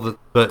got all the...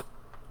 But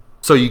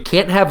so you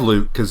can't have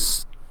Luke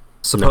because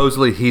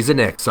supposedly he's in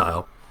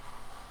exile.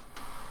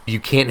 You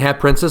can't have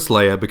Princess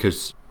Leia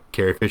because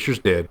Carrie Fisher's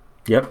dead.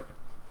 Yep.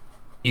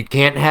 You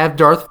can't have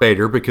Darth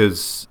Vader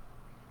because...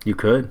 You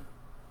could.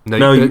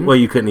 No, you couldn't.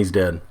 You couldn't. He's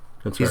dead.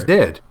 He's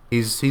dead.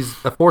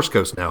 He's a Force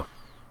Ghost now.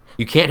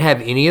 You can't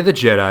have any of the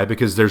Jedi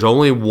because there's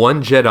only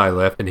one Jedi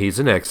left and he's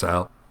in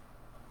exile.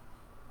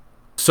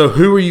 So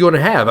who are you going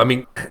to have? I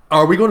mean,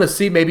 are we going to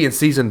see maybe in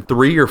season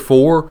 3 or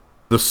 4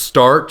 the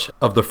start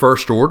of the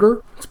First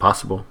Order? It's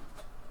possible.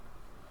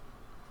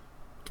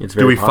 It's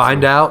Do very we possible.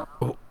 find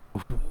out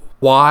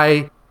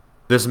why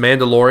this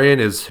Mandalorian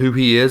is who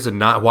he is and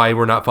not why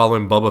we're not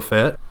following Boba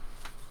Fett?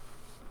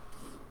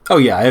 Oh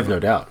yeah, I have no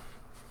doubt.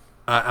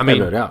 I mean,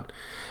 no doubt.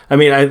 I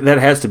mean, that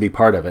has to be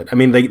part of it. I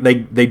mean,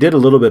 they did a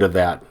little bit of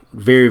that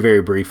very,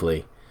 very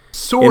briefly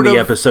in the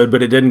episode,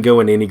 but it didn't go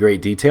into any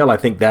great detail. I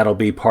think that'll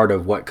be part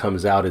of what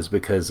comes out, is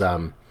because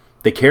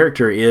the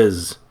character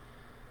he's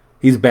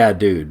a bad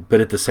dude, but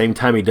at the same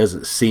time, he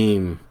doesn't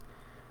seem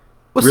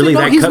really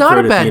that he's cutthroat not a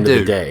at bad the end dude.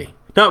 of the day.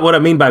 No, what I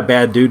mean by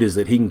bad dude is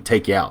that he can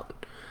take you out.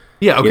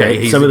 Yeah,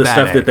 okay. Some of the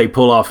stuff that they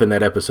pull off in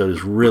that episode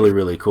is really,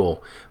 really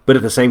cool. But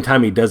at the same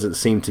time, he doesn't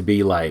seem to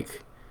be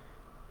like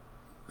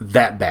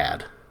that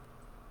bad.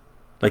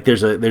 Like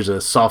there's a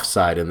soft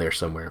side in there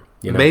somewhere.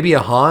 You know? Maybe a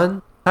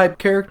Han type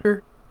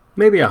character.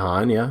 Maybe a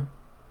Han, yeah.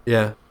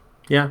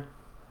 Yeah.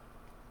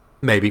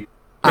 Maybe.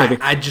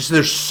 I just,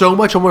 there's so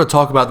much I want to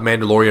talk about the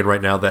Mandalorian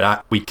right now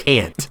that we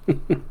can't,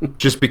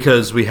 just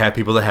because we have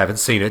people that haven't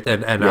seen it,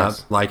 and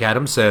Yes. like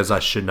Adam says, I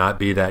should not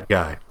be that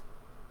guy.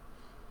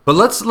 But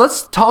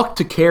let's talk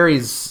to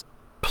Carrie's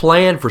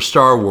plan for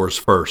Star Wars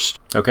first,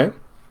 Okay.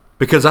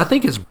 because I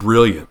think it's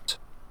brilliant.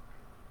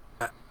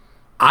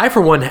 I,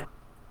 for one,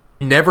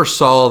 never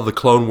saw the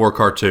Clone War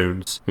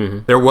cartoons.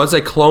 Mm-hmm. There was a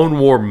Clone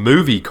War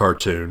movie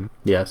cartoon,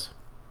 Yes.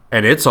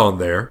 and it's on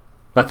there.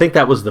 I think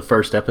that was the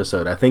first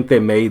episode. I think they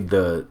made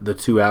the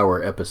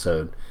 2-hour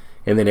episode,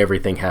 and then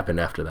everything happened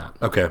after that.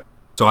 Okay,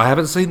 so I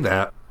haven't seen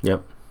that.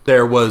 Yep.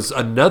 There was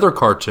another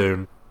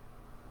cartoon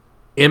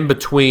in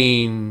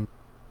between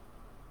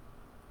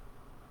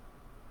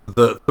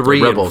the 3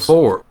 and Rebels.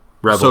 4.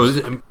 Rebels.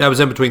 So that was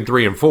in between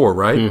 3 and 4,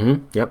 right?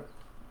 Mm-hmm. Yep.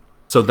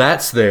 So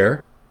that's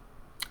there,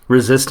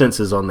 Resistance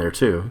is on there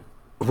too.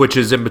 which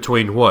is in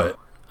between what?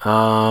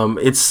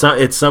 It's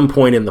some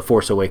point in the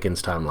Force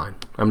Awakens timeline.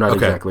 I'm not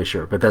exactly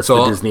sure, but that's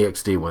So the Disney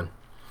XD one.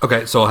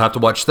 Okay, so I'll have to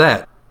watch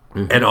that.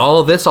 Mm-hmm. And all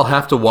of this I'll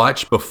have to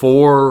watch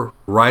before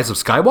Rise of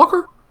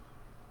Skywalker?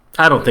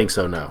 I don't think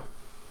so. No.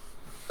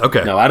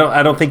 Okay. No, I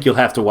don't think you'll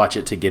have to watch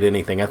it to get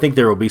anything. I think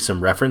there will be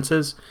some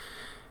references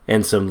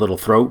and some little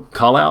throat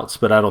call-outs,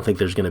 but I don't think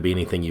there's going to be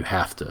anything you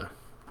have to.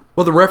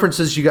 Well, the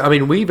references you got, I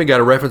mean, we even got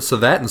a reference to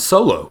that in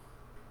Solo.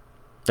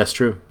 That's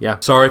true, yeah.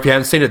 Sorry if you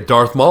haven't seen it,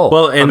 Darth Maul.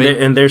 Well,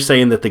 and they're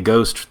saying that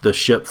the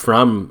ship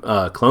from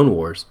Clone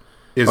Wars,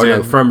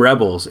 from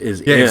Rebels,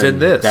 is in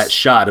this. That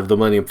shot of the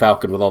Millennium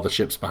Falcon with all the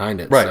ships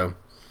behind it. Right. So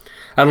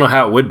I don't know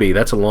how it would be.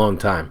 That's a long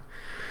time.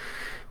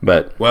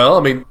 But well,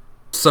 I mean,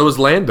 so is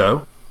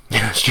Lando.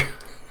 Yeah, that's true.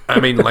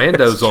 I mean,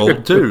 Lando's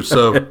old too,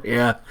 so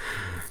yeah,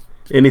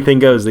 anything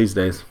goes these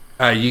days.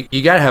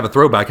 You got to have a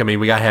throwback. I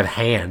mean, we got to have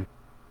Han.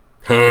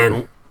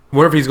 Han.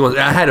 Wonder if he's going.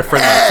 I had a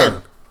friend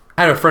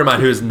of mine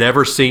who has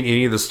never seen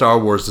any of the Star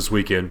Wars this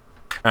weekend,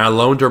 and I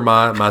loaned her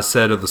my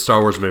set of the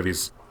Star Wars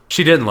movies.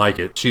 She didn't like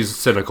it. She's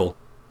cynical,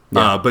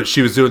 but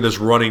she was doing this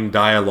running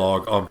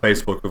dialogue on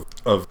Facebook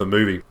of the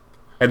movie,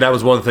 and that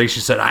was one of the things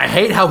she said. I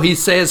hate how he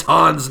says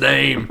Han's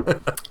name.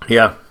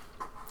 Yeah.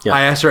 Yeah.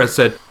 I asked her, I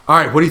said, all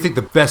right, what do you think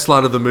the best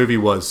line of the movie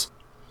was?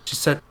 She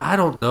said, I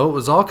don't know. It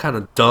was all kind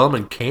of dumb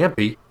and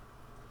campy.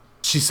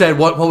 She said,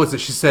 what was it?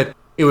 She said,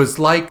 it was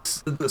like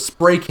the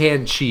spray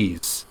can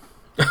cheese.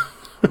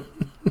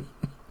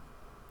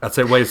 I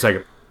said, wait a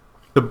second.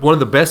 One of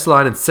the best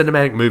line in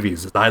cinematic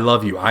movies is I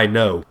love you, I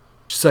know.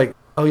 She's like,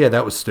 oh yeah,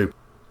 that was stupid.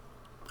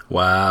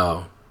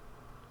 Wow.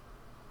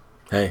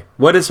 Hey,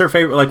 what is her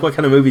favorite? Like, what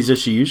kind of movies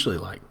does she usually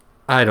like?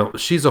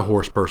 She's a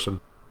horse person.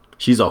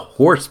 She's a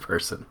horse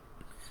person.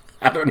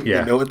 I don't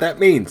even know what that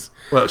means.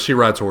 Well, she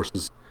rides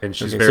horses, and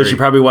she's So she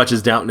probably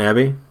watches Downton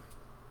Abbey?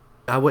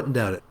 I wouldn't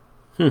doubt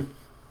it.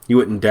 You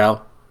wouldn't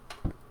doubt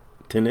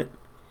it?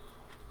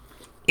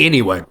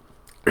 Anyway.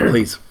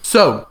 Please.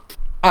 So,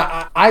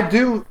 I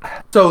do...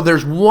 So,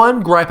 there's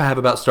one gripe I have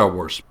about Star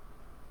Wars.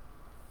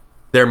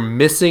 They're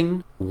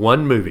missing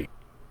one movie.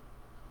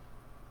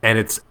 And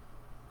it's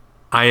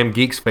I Am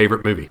Geek's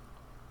favorite movie.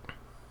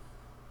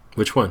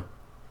 Which one?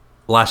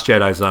 Last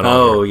Jedi's not on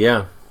Oh, here.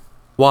 yeah.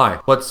 Why?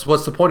 What's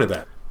the point of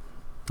that?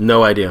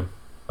 No idea.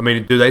 I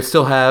mean, do they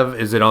still have...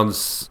 Is it on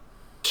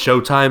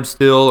Showtime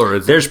still, or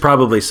is There's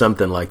probably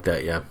something like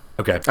that, yeah.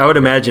 Okay. I would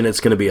imagine it's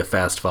going to be a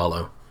fast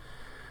follow.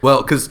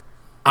 Well, because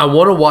I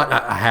want to watch...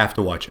 I have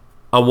to watch it.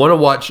 I want to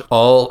watch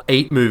all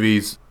 8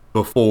 movies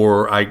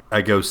before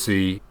I go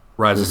see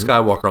Rise of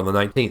Skywalker on the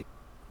 19th.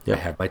 Yep.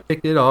 I have my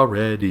ticket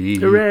already.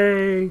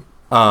 Hooray!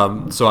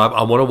 So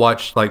I want to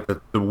watch, like,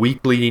 the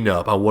week leading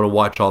up. I want to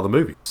watch all the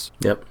movies.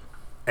 Yep.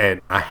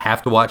 And I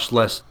have to watch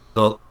the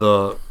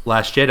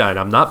Last Jedi, and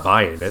I'm not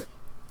buying it.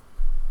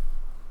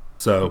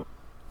 So...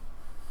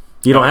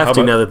 You don't have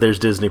to now that there's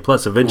Disney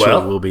Plus. Eventually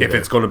it will be if there.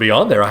 it's going to be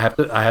on there, I have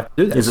to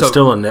do that. Is it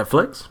still on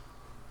Netflix?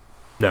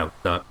 No,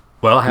 not.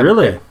 Well, I haven't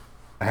Really? checked.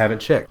 I haven't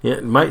checked. Yeah,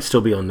 it might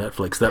still be on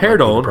Netflix. That might be the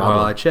Pardon problem.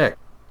 while I check.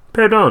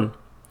 Pardon.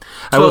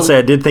 I will say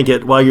I did think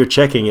it while you're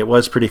checking. It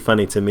was pretty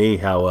funny to me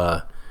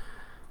how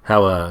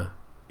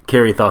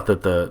Carrie thought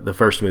that the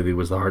first movie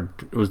was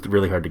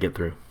really hard to get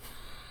through.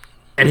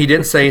 And he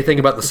didn't say anything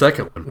about the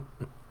second one.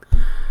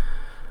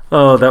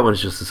 Oh, that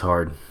one's just as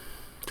hard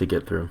to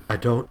get through. I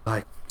don't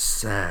like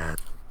sand.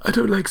 I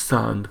don't like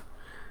sand.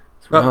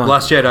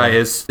 Last Jedi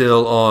is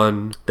still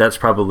on That's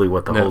probably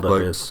what the Netflix.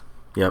 holdup is.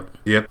 Yep.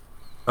 Yep.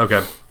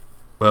 Okay.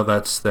 Well,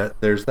 that's that.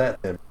 There's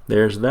that then.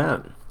 There's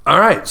that. All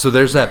right. So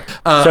there's that.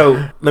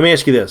 So let me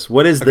ask you this: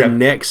 what is the Okay.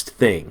 next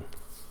thing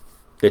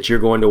that you're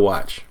going to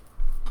watch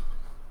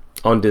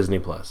on Disney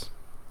Plus?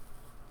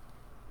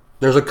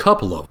 There's a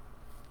couple of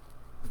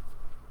them.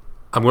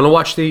 I'm going to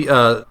watch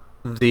the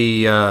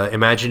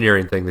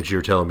Imagineering thing that you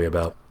were telling me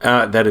about.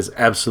 That is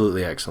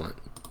absolutely excellent.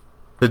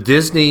 The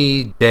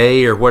Disney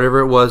Day or whatever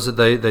it was that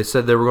they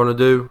said they were going to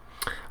do.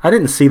 I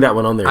didn't see that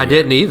one on there. I yet.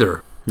 didn't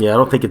either. Yeah, I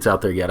don't think it's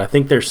out there yet. I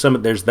think there's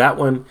that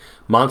one,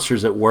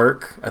 Monsters at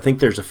Work. I think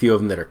there's a few of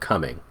them that are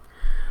coming,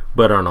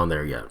 but aren't on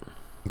there yet.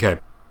 Okay.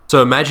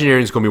 So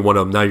Imagineering is going to be one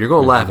of them. Now, you're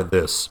going to laugh at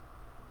this.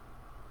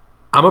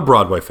 I'm a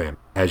Broadway fan,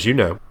 as you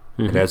know,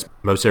 and as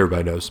most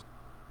everybody knows.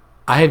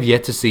 I have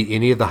yet to see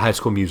any of the High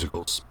School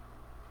Musicals.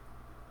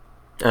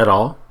 At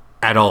all?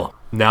 At all.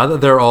 Now that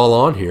they're all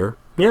on here,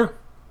 Yeah.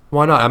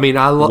 why not? I mean,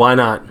 Why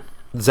not?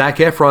 Zac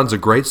Efron's a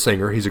great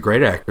singer. He's a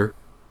great actor.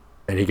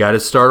 And he got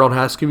his start on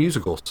High School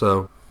Musical.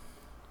 So,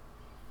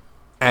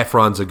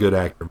 Efron's a good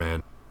actor,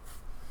 man.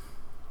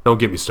 Don't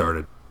get me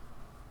started.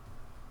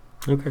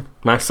 Okay.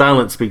 My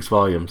silence speaks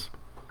volumes.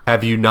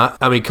 Have you not?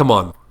 I mean, come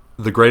on.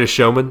 The Greatest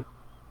Showman?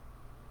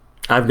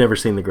 I've never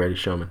seen The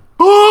Greatest Showman.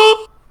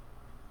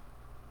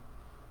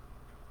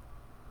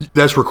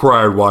 That's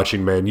required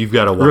watching, man. You've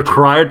got to watch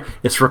Required?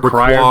 It's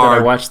required that I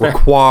watch that?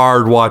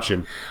 Required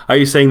watching. Are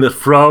you saying that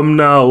from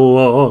now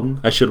on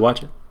I should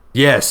watch it?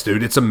 Yes,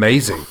 dude. It's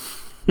amazing.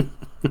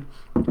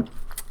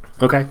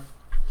 Okay.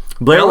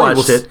 Blair Ellie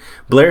watched it.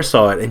 Blair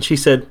saw it, and she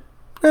said,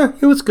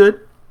 it was good.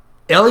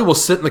 Ellie will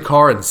sit in the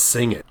car and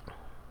sing it.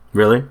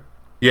 Really?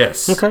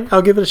 Yes. Okay,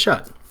 I'll give it a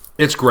shot.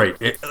 It's great.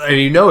 And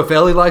you know, if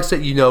Ellie likes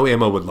it, you know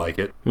Emma would like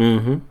it.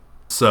 Mm-hmm.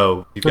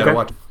 So, you've got to Okay.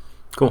 watch it.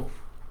 Cool.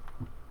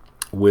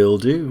 Will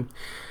do.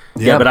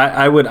 Yeah, but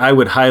I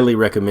would highly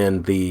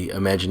recommend the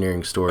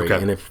Imagineering story.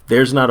 Okay. And if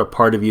there's not a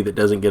part of you that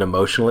doesn't get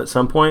emotional at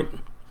some point,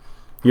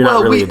 you're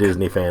not really a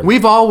Disney fan.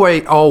 We've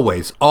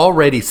always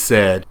already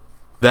said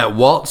that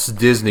Walt's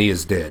Disney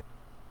is dead.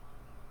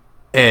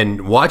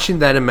 And watching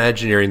that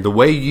Imagineering, the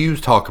way you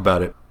talk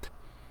about it,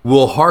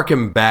 will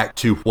harken back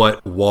to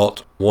what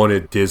Walt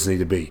wanted Disney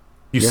to be.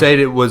 You said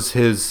it was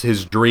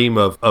his dream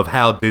of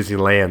how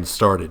Disneyland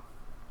started.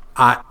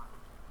 I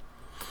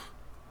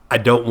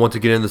don't want to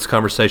get into this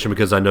conversation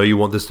because I know you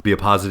want this to be a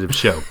positive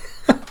show.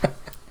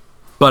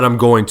 But I'm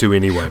going to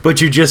anyway.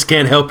 But you just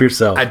can't help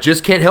yourself. I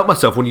just can't help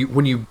myself.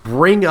 When you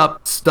bring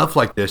up stuff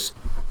like this,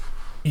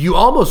 you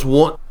almost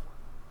want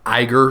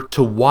Iger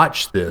to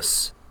watch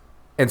this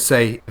and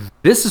say,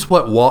 this is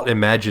what Walt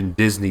imagined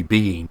Disney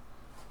being,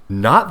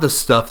 not the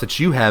stuff that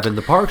you have in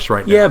the parks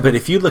right now. Yeah, but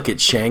if you look at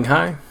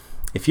Shanghai,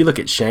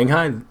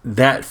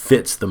 that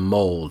fits the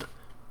mold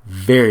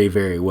very,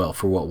 very well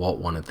for what Walt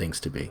wanted things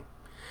to be.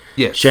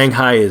 Yes.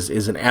 Shanghai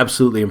is an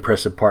absolutely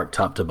impressive park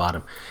top to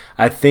bottom.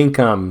 I think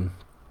that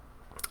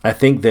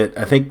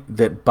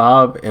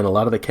Bob and a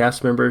lot of the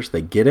cast members,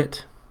 they get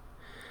it.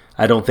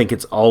 I don't think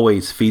it's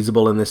always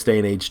feasible in this day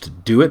and age to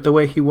do it the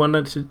way he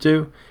wanted to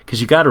do, because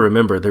you got to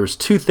remember there was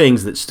two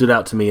things that stood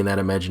out to me in that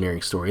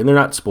Imagineering story, and they're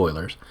not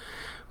spoilers,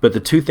 but the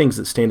two things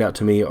that stand out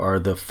to me are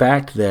the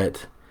fact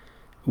that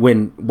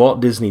when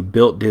Walt Disney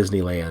built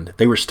Disneyland,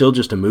 they were still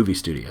just a movie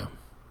studio.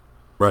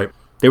 Right.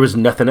 There was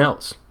nothing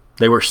else.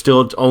 They were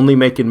still only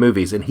making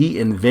movies, and he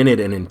invented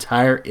an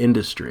entire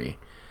industry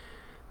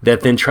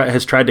that then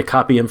has tried to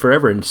copy him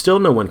forever, and still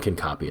no one can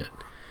copy it.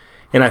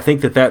 And I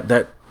think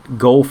that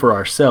goal for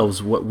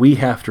ourselves, what we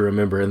have to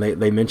remember, and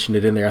they mentioned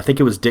it in there, I think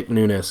it was Dick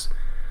Nunes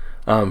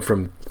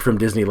from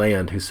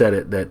Disneyland who said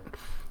it, that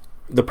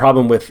the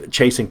problem with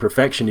chasing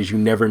perfection is you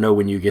never know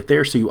when you get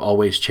there, so you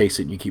always chase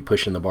it and you keep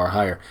pushing the bar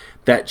higher.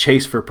 That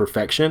chase for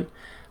perfection,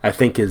 I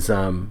think, is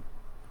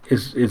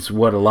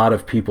what a lot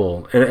of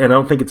people, and I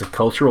don't think it's a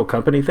cultural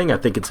company thing, I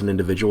think it's an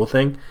individual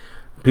thing,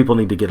 people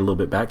need to get a little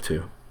bit back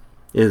to.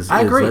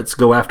 I agree. Let's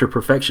go after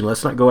perfection.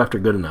 Let's not go after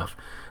good enough.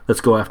 Let's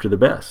go after the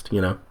best,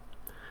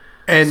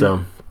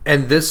 And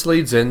this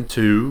leads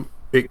into,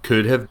 it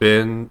could have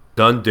been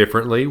done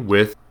differently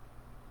with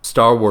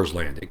Star Wars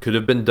Land. It could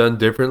have been done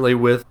differently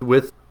with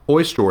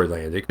Toy Story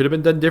Land. It could have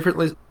been done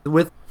differently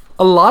with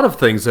a lot of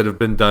things that have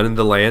been done in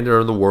the land or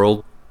in the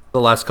world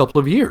the last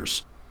couple of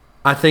years.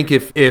 I think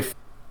if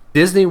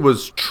Disney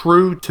was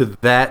true to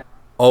that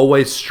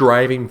always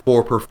striving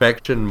for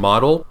perfection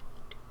model,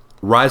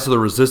 Rise of the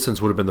Resistance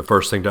would have been the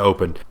first thing to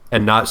open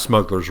and not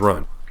Smuggler's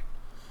Run.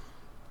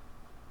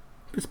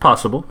 It's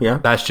possible, yeah.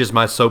 That's just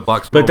my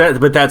soapbox. But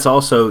that's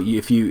also,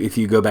 if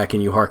you go back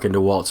and you hearken to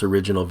Walt's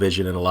original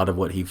vision, and a lot of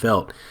what he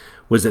felt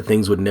was that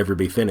things would never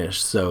be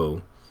finished.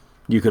 So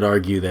you could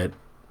argue that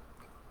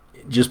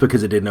just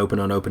because it didn't open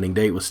on opening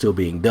day, it was still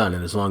being done,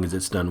 and as long as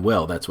it's done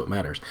well, that's what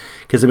matters.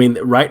 Because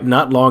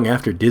not long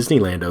after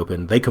Disneyland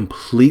opened, they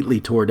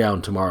completely tore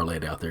down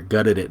Tomorrowland out there,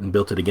 gutted it, and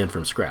built it again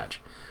from scratch.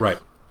 Right.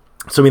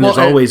 So there's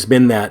always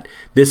been that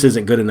this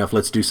isn't good enough,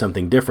 let's do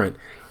something different.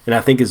 And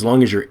I think as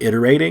long as you're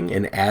iterating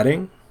and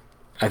adding,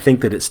 I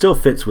think that it still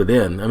fits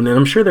within. I mean,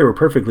 I'm sure there were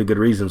perfectly good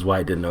reasons why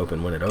it didn't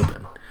open when it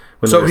opened,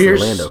 when the rest of the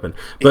land opened.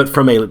 But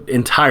from an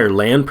entire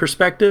land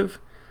perspective,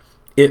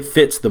 it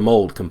fits the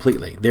mold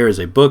completely. There is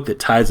a book that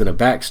ties in a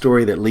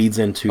backstory that leads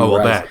into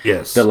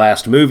the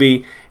last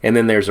movie, and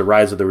then there's a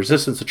Rise of the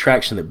Resistance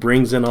attraction that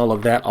brings in all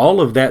of that. All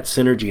of that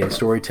synergy and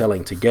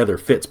storytelling together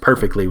fits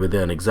perfectly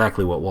within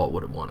exactly what Walt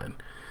would have wanted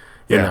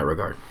in that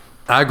regard.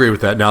 I agree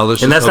with that. Now,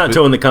 that's not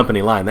towing the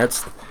company line.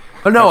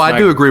 I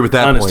do agree with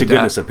that. Honest to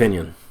goodness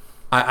opinion.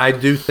 I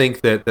do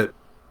think that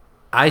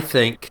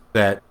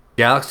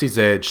Galaxy's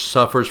Edge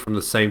suffers from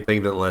the same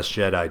thing that Last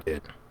Jedi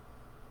did.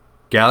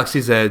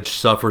 Galaxy's Edge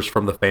suffers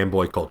from the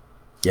fanboy culture.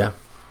 Yeah.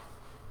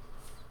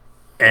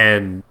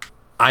 And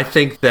I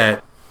think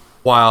that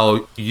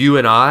while you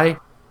and I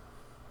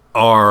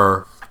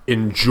are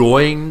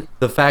enjoying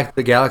the fact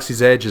that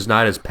Galaxy's Edge is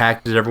not as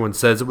packed as everyone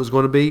says it was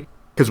going to be,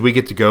 because we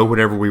get to go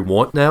whenever we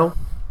want now.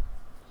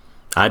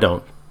 I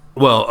don't.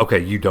 Well, okay,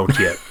 you don't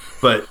yet.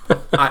 But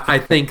I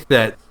think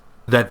that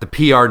the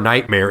PR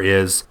nightmare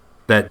is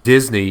that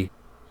Disney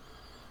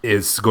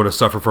is going to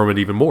suffer from it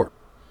even more.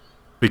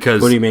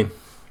 Because what do you mean?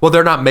 Well,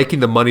 they're not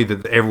making the money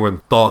that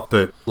everyone thought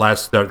that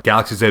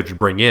Galaxy's Edge would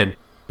bring in,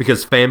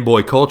 because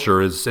fanboy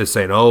culture is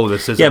saying, "Oh,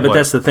 this isn't." Yeah, but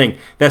that's the thing.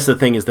 That's the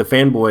thing is the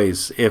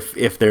fanboys,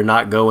 if they're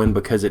not going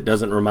because it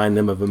doesn't remind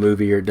them of a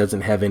movie or it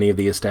doesn't have any of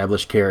the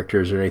established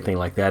characters or anything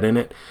like that in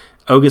it,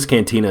 Oga's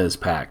Cantina is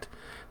packed.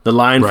 The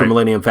line for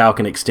Millennium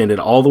Falcon extended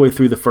all the way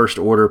through the First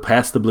Order,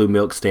 past the Blue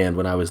Milk stand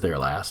when I was there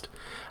last.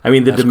 I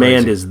mean, the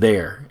demand is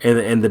there,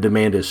 and the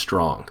demand is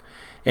strong.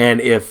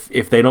 And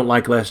if they don't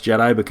like Last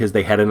Jedi because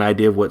they had an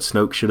idea of what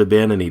Snoke should have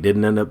been and he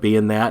didn't end up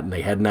being that, and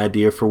they had an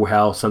idea for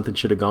how something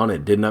should have gone,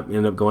 it didn't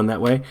end up going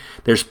that way,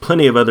 there's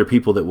plenty of other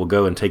people that will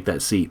go and take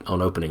that seat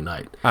on opening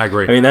night. I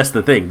agree. I mean, that's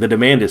the thing. The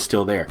demand is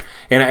still there.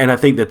 And I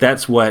think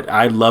that's what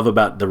I love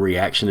about the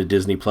reaction to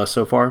Disney Plus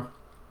so far,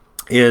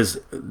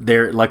 is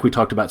there, like we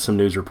talked about some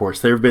news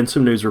reports, there have been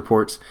some news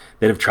reports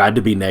that have tried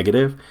to be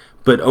negative,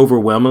 but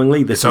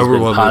overwhelmingly this has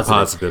been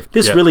positive.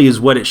 This really is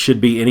what it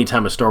should be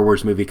anytime a Star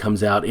Wars movie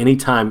comes out,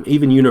 anytime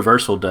even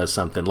Universal does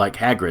something like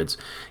Hagrid's.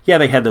 Yeah,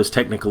 they had those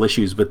technical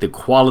issues, but the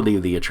quality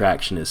of the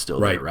attraction is still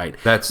there, right?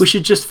 We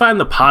should just find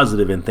the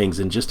positive in things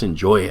and just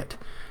enjoy it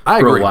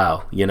for a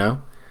while, you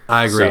know?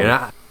 I agree.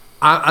 And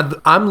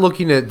I'm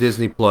looking at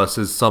Disney Plus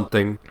as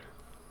something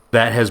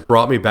that has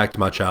brought me back to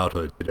my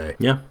childhood today.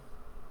 Yeah.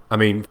 I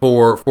mean,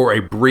 for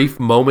a brief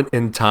moment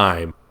in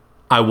time,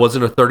 I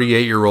wasn't a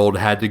 38-year-old,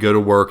 had to go to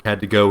work, had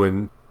to go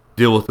and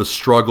deal with the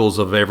struggles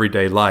of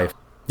everyday life.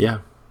 Yeah.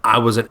 I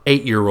was an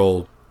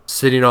 8-year-old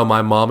sitting on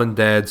my mom and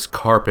dad's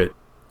carpet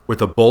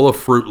with a bowl of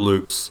Fruit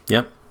Loops.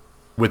 Yep.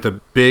 With a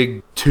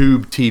big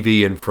tube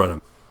TV in front of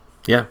me.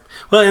 Yeah.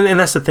 Well, and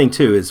that's the thing,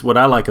 too, is what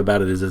I like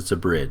about it is it's a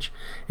bridge.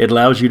 It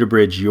allows you to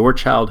bridge your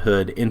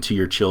childhood into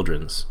your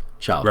children's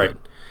childhood. Right.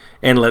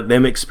 And let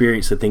them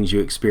experience the things you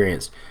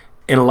experienced.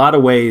 In a lot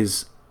of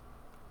ways,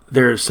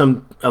 there's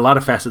a lot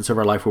of facets of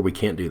our life where we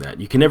can't do that.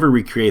 You can never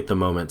recreate the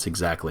moments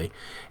exactly.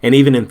 And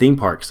even in theme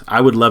parks, I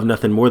would love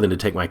nothing more than to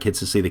take my kids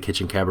to see the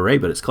Kitchen Cabaret,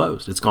 but it's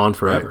closed. It's gone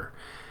forever. Right.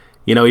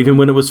 You know, even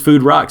when it was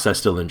Food Rocks, I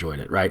still enjoyed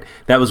it, right?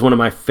 That was one of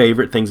my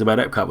favorite things about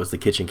Epcot was the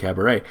Kitchen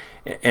Cabaret.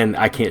 And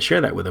I can't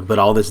share that with them. But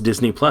all this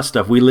Disney Plus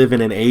stuff, we live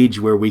in an age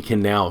where we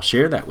can now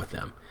share that with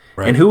them.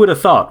 Right. And who would have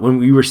thought when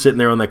we were sitting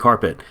there on the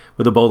carpet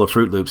with a bowl of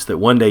Fruit Loops that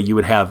one day you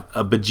would have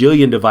a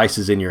bajillion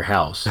devices in your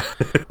house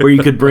where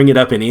you could bring it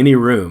up in any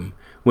room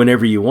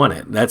whenever you want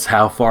it. That's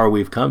how far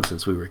we've come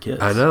since we were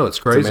kids. I know. It's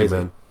crazy,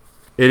 man.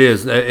 It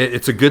is.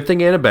 It's a good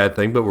thing and a bad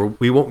thing, but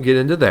we won't get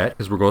into that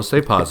because we're going to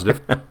stay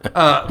positive.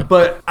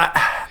 But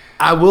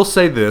I will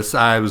say this.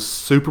 I was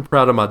super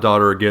proud of my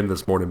daughter again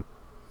this morning.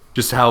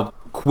 Just how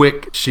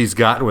quick she's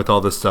gotten with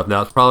all this stuff.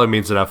 Now, it probably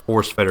means that I've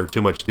force-fed her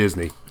too much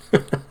Disney.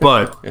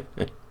 But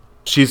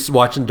she's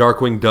watching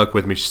Darkwing Duck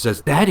with me. She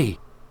says, "Daddy,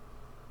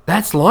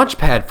 that's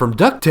Launchpad from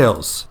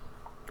DuckTales."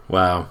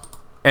 Wow.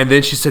 And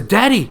then she said,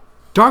 "Daddy,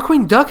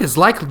 Darkwing Duck is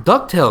like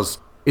DuckTales.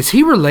 Is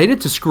he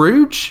related to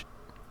Scrooge?"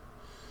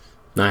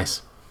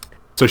 Nice.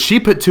 So she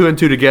put 2 and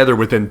 2 together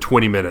within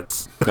 20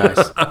 minutes.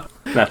 Nice.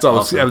 That's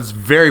awesome. I was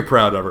very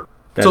proud of her.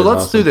 That so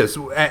let's do this.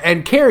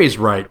 And Carrie's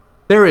right.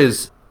 There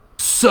is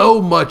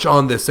so much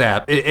on this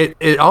app.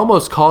 It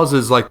almost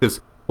causes like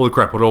this, holy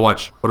crap, what do I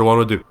watch? What do I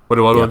want to do? What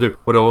do I want to do?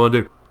 What do I want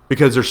to do?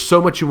 Because there's so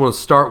much you want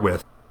to start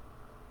with.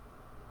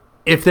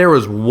 If there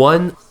was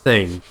one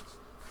thing,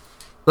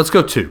 let's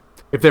go 2.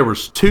 If there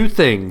was 2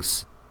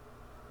 things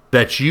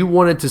that you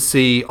wanted to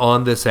see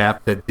on this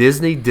app that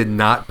Disney did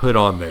not put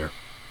on there,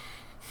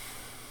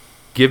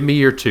 give me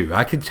your 2.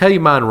 I can tell you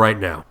mine right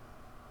now.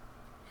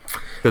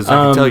 Because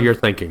I can tell you're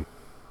thinking.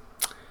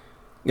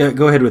 Yeah,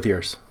 go ahead with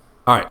yours.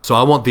 All right, so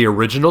I want the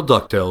original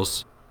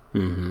DuckTales.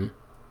 Mm-hmm.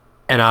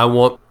 And I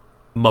want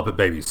Muppet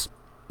Babies.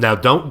 Now,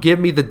 don't give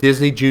me the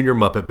Disney Junior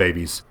Muppet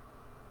Babies.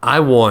 I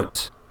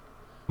want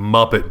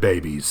Muppet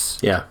Babies.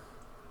 Yeah.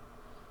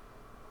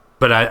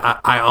 But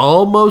I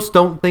almost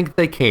don't think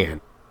they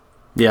can.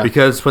 Yeah.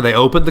 Because when they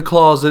opened the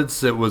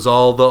closets, it was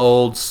all the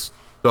old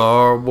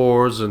Star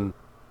Wars and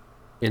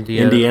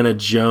Indiana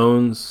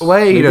Jones.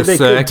 Wait a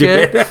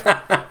second.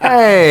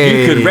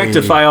 Hey. You could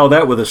rectify all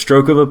that with a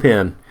stroke of a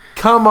pen.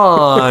 Come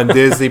on,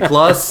 Disney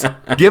Plus.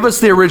 Give us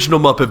the original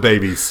Muppet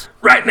Babies.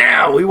 Right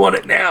now. We want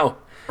it now.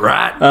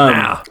 Right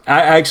now.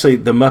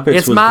 The Muppets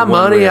It's was my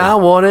money. I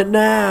want it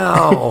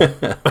now.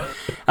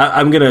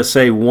 I'm going to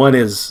say I'm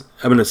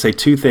going to say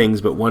 2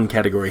 things, but one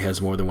category has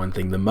more than one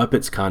thing. The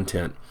Muppets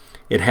content.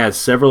 It has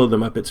several of the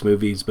Muppets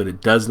movies, but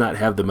it does not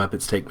have the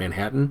Muppets Take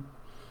Manhattan,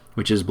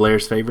 which is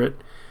Blair's favorite.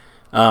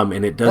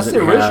 And it doesn't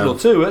have... That's the original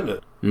too, isn't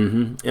it?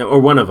 Mm-hmm. Or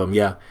one of them,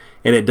 yeah.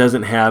 And it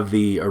doesn't have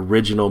the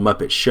original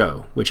Muppet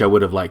Show, which I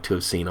would have liked to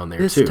have seen on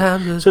there too.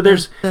 So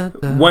there's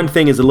one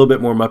thing is a little bit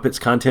more Muppets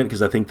content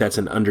because I think that's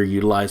an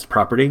underutilized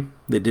property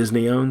that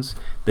Disney owns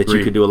that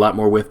you could do a lot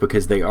more with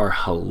because they are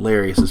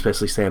hilarious,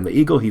 especially Sam the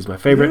Eagle. He's my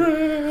favorite.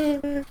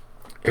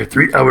 A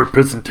 3-hour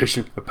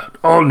presentation about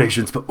all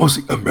nations, but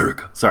mostly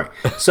America. Sorry.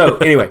 So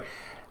anyway,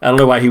 I don't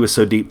know why he was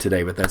so deep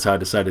today, but that's how I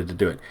decided to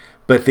do it.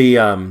 But the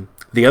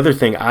other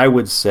thing I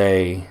would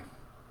say,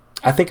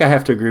 I think I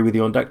have to agree with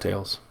you on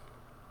DuckTales.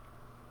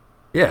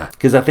 Yeah.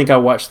 Because I think I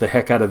watched the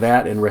heck out of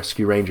that and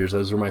Rescue Rangers.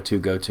 Those were my 2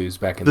 go-tos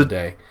back in the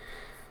day.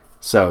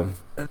 So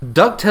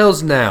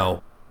DuckTales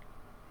now,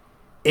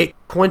 it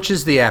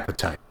quenches the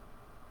appetite.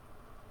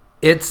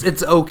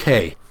 It's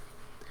okay.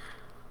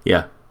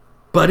 Yeah.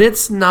 But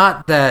it's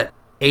not that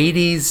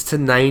 80s to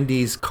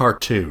 90s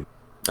cartoon.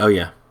 Oh,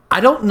 yeah. I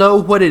don't know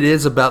what it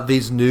is about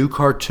these new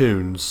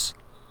cartoons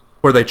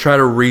where they try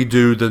to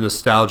redo the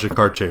nostalgia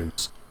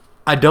cartoons.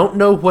 I don't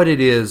know what it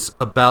is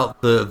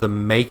about the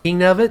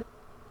making of it,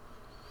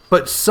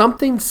 but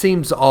something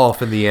seems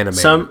off in the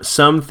animation.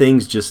 Some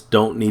things just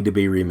don't need to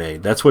be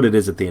remade. That's what it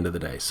is at the end of the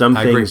day. Some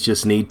things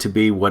just need to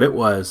be what it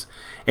was.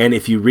 And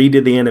if you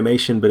redid the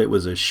animation, but it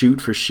was a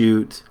shoot for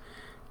shoot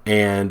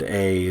and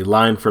a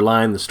line for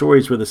line, the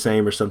stories were the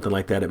same or something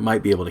like that, it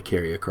might be able to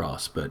carry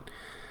across. But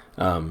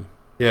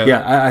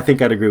Yeah, I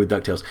think I'd agree with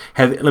DuckTales.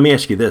 Let me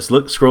ask you this.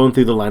 Look, scrolling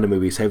through the line of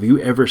movies, have you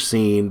ever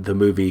seen the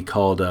movie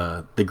called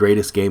The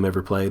Greatest Game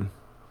Ever Played?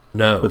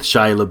 No. With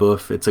Shia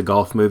LaBeouf. It's a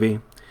golf movie.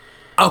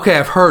 Okay,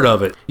 I've heard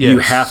of it. Yes. You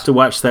have to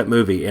watch that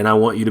movie, and I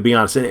want you to be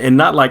honest. And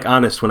not like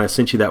honest when I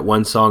sent you that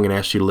one song and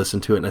asked you to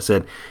listen to it, and I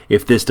said,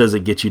 if this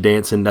doesn't get you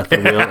dancing,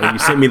 nothing will. And you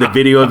sent me the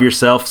video of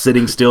yourself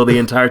sitting still the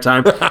entire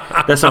time.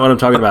 That's not what I'm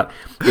talking about.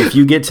 If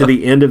you get to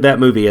the end of that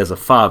movie as a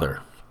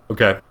father,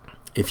 okay,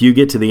 if you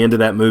get to the end of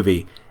that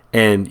movie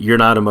and you're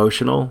not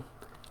emotional,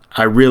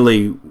 I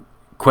really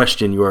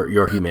question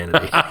your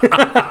humanity.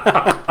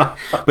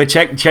 But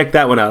check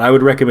that one out. I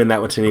would recommend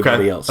that one to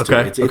anybody else too.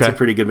 It's a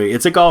pretty good movie.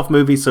 It's a golf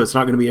movie, so it's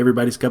not going to be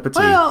everybody's cup of tea.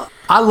 Well,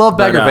 I love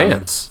Bagger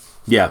Vance.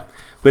 Yeah,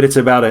 but it's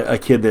about a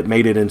kid that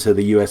made it into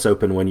the U.S.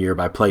 Open one year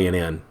by playing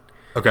in.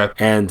 Okay.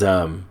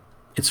 And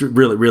it's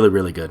really, really,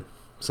 really good.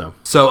 So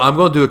I'm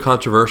going to do a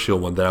controversial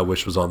one that I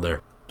wish was on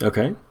there.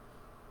 Okay.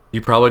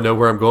 You probably know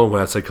where I'm going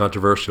when I say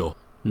controversial.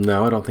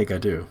 No, I don't think I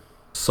do.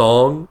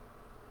 Song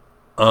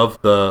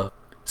of the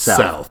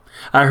South.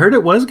 I heard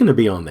it was going to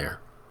be on there.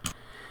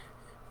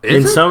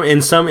 In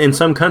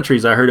some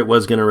countries, I heard it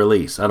was going to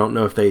release. I don't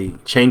know if they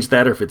changed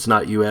that or if it's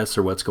not U.S.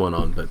 or what's going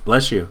on. But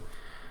bless you.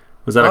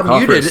 Was that a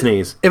cough or a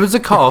sneeze? It was a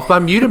cough. I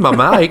muted my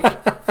mic.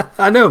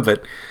 I know,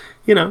 but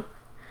I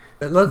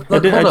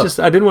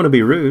didn't want to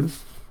be rude.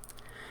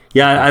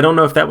 Yeah, I don't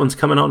know if that one's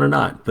coming on or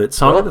not. But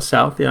Song of the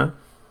South, yeah.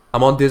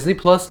 I'm on Disney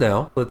Plus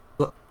now.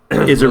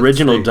 Is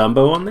Original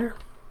Dumbo on there?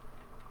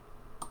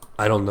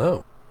 I don't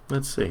know.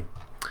 Let's see.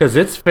 Because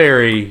it's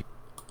very...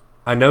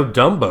 I know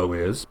Dumbo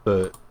is,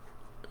 but...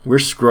 We're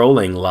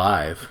scrolling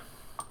live.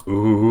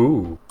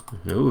 Ooh,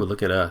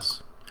 look at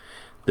us.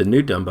 The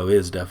new Dumbo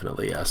is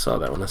definitely... I saw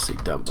that one. Let's see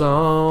Dumbo.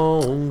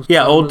 Songs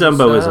yeah, old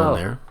Dumbo is on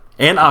there.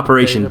 And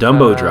Operation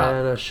Dumbo Drop.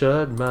 I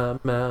shut my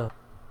mouth.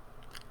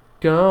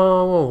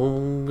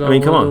 Go I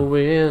mean, come on.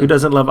 Who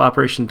doesn't love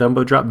Operation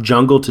Dumbo Drop?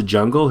 Jungle to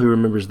Jungle. Who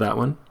remembers that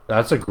one?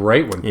 That's a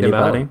great one.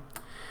 Anybody?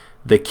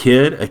 The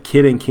Kid. A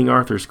Kid in King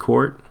Arthur's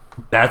Court.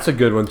 That's a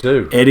good one,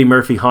 too. Eddie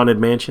Murphy Haunted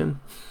Mansion.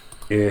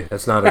 Yeah,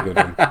 that's not a good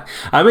one.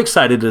 I'm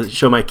excited to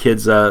show my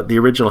kids the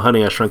original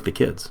Honey, I Shrunk the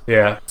Kids.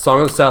 Yeah.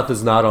 Song of the South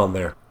is not on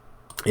there.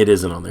 It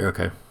isn't on there.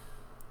 Okay.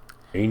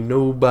 Ain't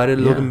nobody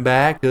looking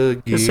back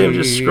again. I'm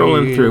just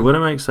scrolling through. What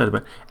am I excited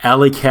about?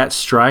 Alley Cat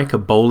Strike, a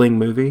bowling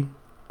movie.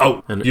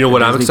 Oh, you know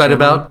what I'm excited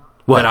about?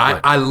 What?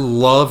 I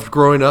loved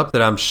growing up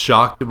that I'm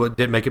shocked it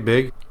didn't make it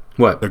big?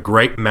 What? The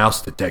Great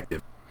Mouse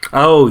Detective.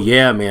 Oh,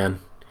 yeah, man.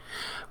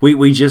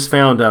 We just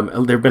found, there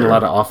have been a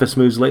lot of office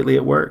moves lately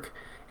at work,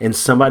 and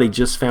somebody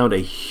just found a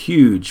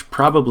huge,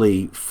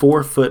 probably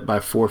 4 foot by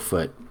 4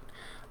 foot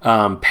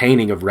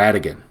painting of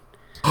Ratigan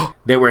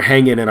that we're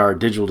hanging in our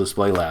digital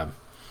display lab.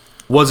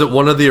 Was it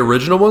one of the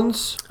original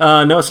ones?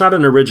 No, it's not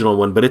an original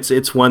one, but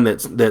it's one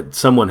that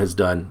someone has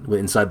done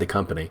inside the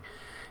company.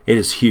 It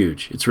is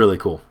huge. It's really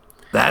cool.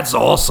 That's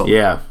awesome.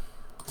 Yeah.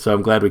 So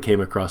I'm glad we came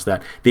across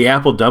that. The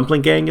Apple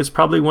Dumpling Gang is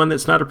probably one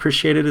that's not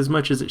appreciated as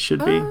much as it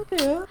should be.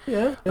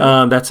 Yeah.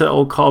 That's an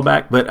old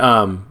callback. But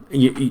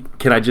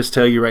can I just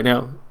tell you right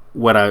now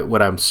what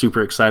I'm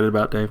super excited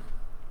about, Dave?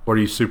 What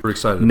are you super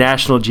excited about?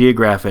 National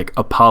Geographic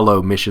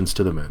Apollo missions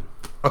to the moon.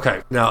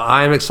 Okay. Now,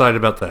 I am excited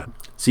about that.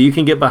 So you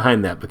can get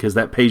behind that because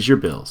that pays your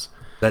bills.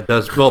 That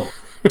does. Well,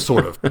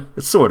 sort of.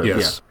 Sort of,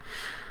 yes.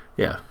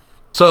 Yeah.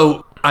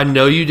 So, I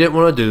know you didn't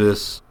want to do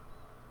this.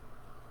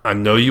 I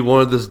know you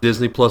wanted this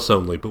Disney Plus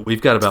only, but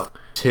we've got about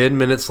 10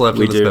 minutes left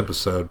in this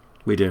episode.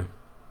 We do.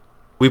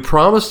 We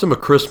promised him a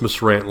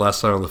Christmas rant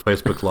last night on the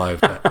Facebook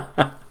Live.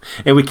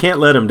 And we can't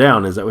let him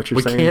down. Is that what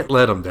you're saying? We can't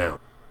let him down.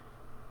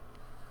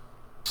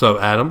 So,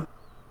 Adam?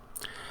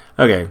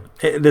 Okay.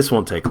 This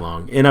won't take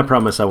long. And I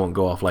promise I won't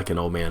go off like an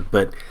old man.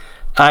 But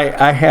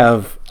I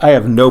have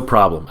no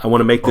problem. I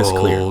want to make this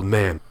clear. Old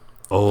man.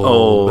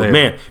 Old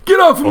man. Get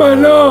off of my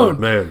lawn.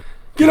 Man.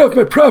 Get off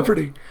my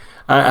property.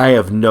 I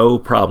have no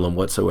problem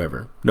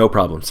whatsoever. No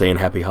problem saying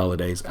happy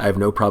holidays. I have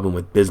no problem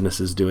with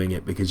businesses doing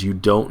it because you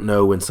don't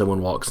know when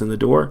someone walks in the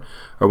door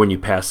or when you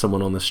pass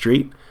someone on the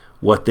street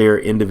what their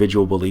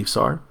individual beliefs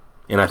are.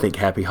 And I think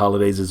happy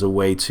holidays is a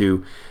way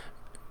to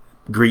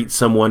greet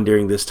someone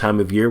during this time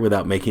of year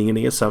without making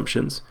any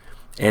assumptions.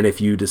 And if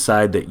you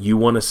decide that you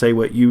want to say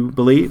what you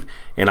believe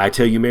and I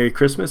tell you Merry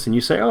Christmas and you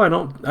say, oh, I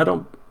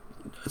don't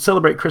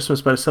celebrate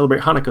Christmas, but I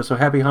celebrate Hanukkah, so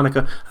happy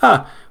Hanukkah.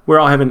 We're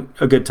all having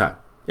a good time.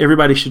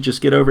 Everybody should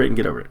just get over it and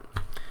get over it.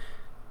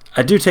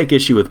 I do take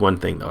issue with one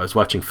thing, though. I was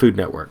watching Food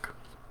Network.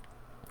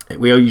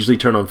 We usually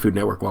turn on Food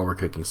Network while we're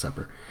cooking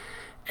supper.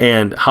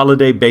 And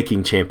Holiday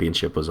Baking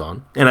Championship was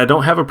on. And I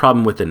don't have a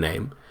problem with the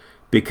name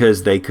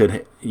because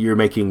you're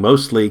making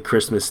mostly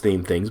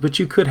Christmas-themed things, but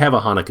you could have a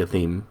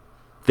Hanukkah-themed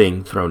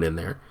thing thrown in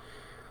there.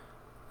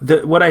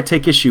 What I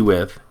take issue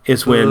with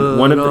is when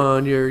one of the...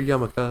 on your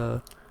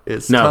yarmulke.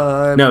 It's no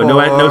Sandler.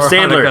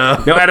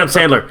 Hanukkah. No Adam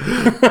Sandler.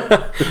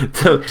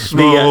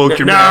 Stop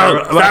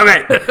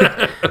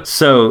it.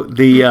 So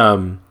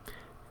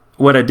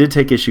what I did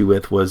take issue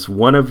with was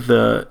one of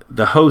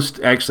the host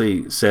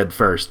actually said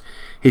first,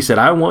 he said,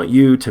 I want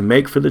you to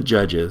make for the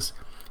judges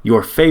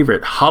your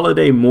favorite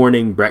holiday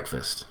morning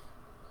breakfast.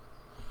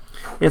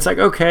 And it's like,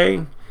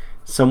 okay,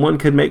 someone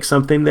could make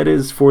something that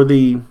is for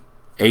the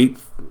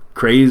 8th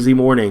crazy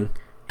morning.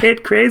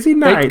 8th crazy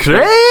night. It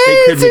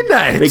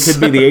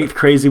could be the 8th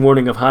crazy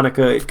morning of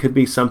Hanukkah. It could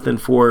be something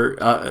for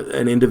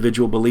an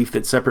individual belief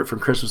that's separate from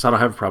Christmas. I don't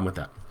have a problem with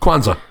that.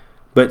 Kwanzaa.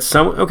 But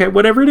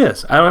whatever it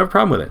is, I don't have a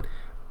problem with it.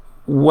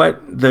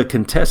 What the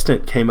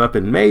contestant came up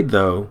and made,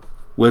 though,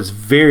 was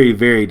very,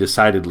 very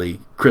decidedly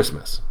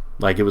Christmas.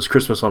 Like it was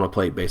Christmas on a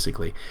plate,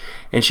 basically.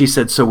 And she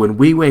said, so when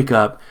we wake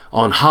up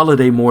on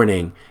holiday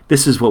morning,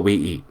 this is what we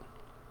eat.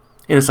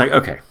 And it's like,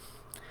 okay.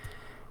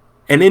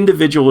 An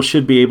individual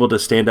should be able to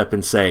stand up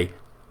and say,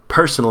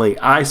 personally,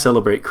 I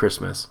celebrate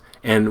Christmas.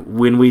 And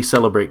when we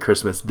celebrate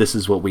Christmas, this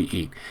is what we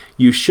eat.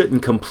 You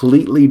shouldn't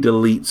completely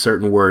delete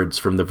certain words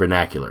from the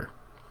vernacular.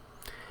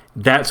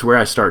 That's where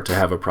I start to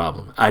have a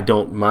problem. I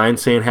don't mind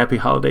saying happy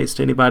holidays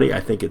to anybody. I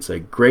think it's a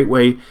great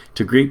way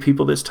to greet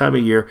people this time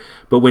of year.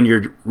 But when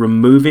you're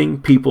removing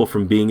people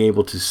from being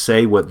able to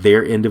say what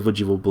their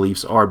individual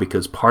beliefs are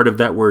because part of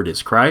that word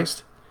is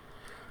Christ,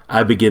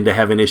 I begin to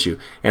have an issue.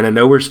 And I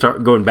know we're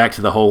going back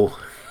to the whole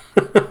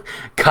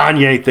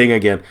Kanye thing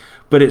again.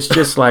 But it's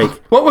just like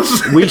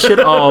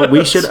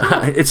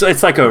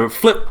it's like a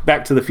flip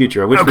Back to the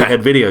Future. I wish we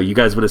had video. You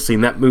guys would have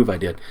seen that move I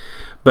did.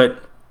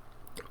 But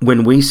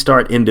when we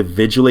start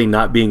individually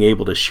not being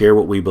able to share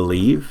what we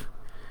believe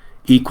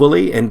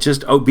equally and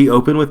just be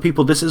open with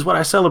people, this is what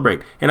I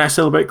celebrate. And I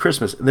celebrate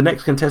Christmas. The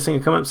next contestant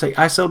can come up and say,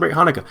 I celebrate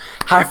Hanukkah.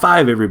 High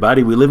five,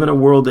 everybody. We live in a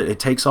world that it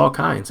takes all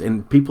kinds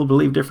and people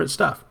believe different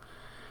stuff.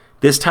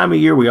 This time of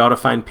year, we ought to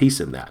find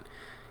peace in that.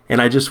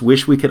 And I just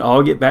wish we could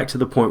all get back to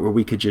the point where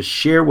we could just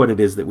share what it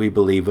is that we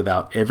believe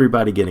without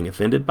everybody getting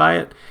offended by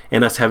it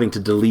and us having to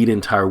delete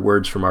entire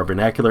words from our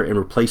vernacular and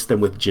replace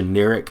them with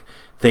generic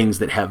things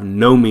that have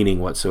no meaning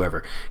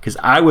whatsoever. Because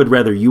I would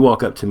rather you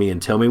walk up to me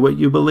and tell me what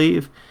you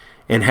believe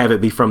and have it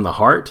be from the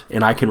heart,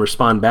 and I can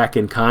respond back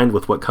in kind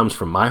with what comes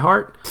from my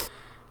heart,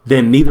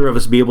 than neither of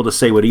us be able to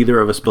say what either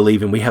of us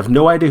believe, and we have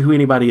no idea who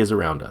anybody is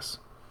around us.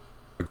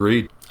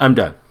 Agreed. I'm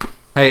done.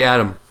 Hey,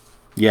 Adam.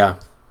 Yeah.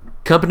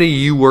 Company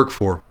you work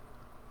for.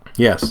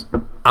 Yes.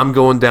 I'm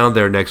going down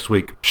there next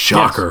week.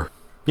 Shocker.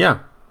 Yes. Yeah.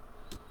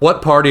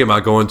 What party am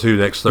I going to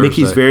next Thursday?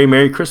 Mickey's Very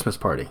Merry Christmas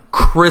Party.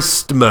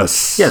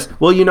 Christmas. Yes.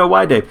 Well, you know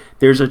why, Dave?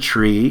 There's a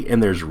tree,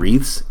 and there's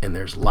wreaths, and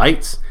there's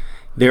lights.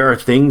 There are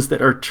things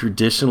that are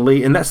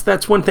traditionally, and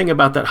that's one thing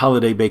about that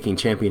Holiday Baking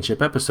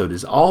Championship episode,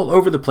 is all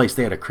over the place.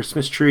 They had a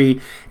Christmas tree,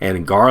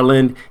 and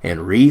garland,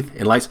 and wreath,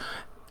 and lights.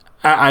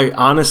 I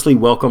honestly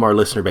welcome our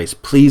listener base.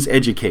 Please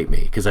educate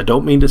me, because I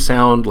don't mean to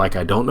sound like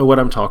I don't know what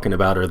I'm talking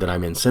about or that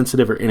I'm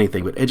insensitive or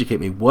anything, but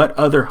educate me. What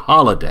other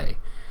holiday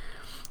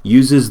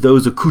uses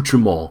those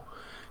accoutrements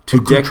to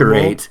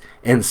decorate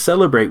and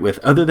celebrate with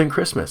other than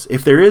Christmas?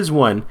 If there is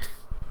one,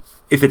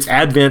 if it's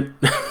Advent,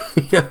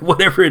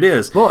 whatever it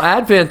is. Well,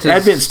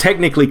 Advent's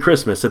technically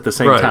Christmas at the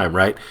same time,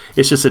 right?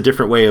 It's just a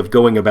different way of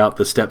going about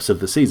the steps of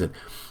the season.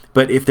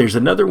 But if there's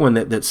another one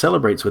that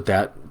celebrates with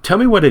that, tell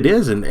me what it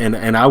is,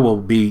 and I will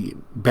be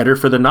better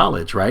for the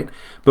knowledge, right?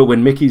 But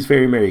when Mickey's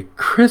Very Merry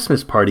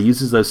Christmas Party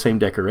uses those same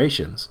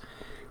decorations,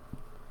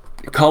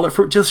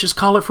 just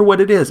call it for what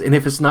it is. And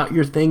if it's not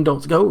your thing,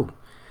 don't go.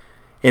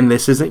 And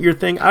this isn't your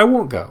thing, I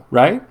won't go,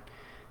 right?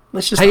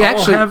 Let's just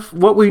have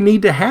what we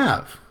need to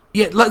have.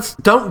 Yeah,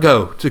 don't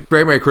go to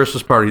Very Merry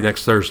Christmas Party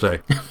next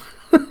Thursday.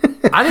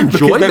 I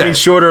enjoy that. That means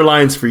shorter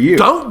lines for you.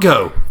 Don't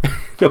go.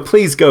 No,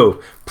 please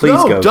go.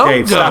 Please go. Don't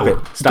Dave, go. Stop it.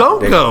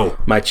 Don't go.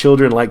 My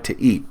children like to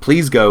eat.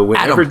 Please go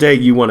whenever day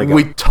you want to go.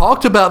 We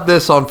talked about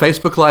this on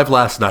Facebook Live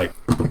last night.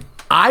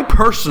 I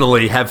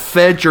personally have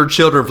fed your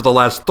children for the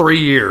last 3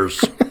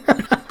 years.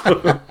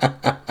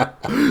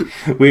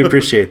 We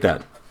appreciate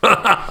that.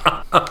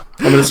 I'm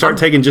going to start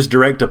taking just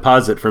direct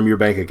deposit from your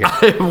bank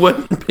account. It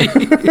wouldn't be.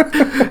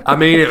 I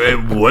mean,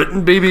 it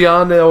wouldn't be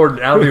beyond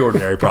out of the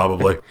ordinary,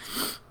 probably.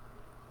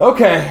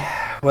 Okay.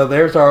 Well,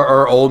 there's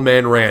our old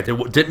man rant.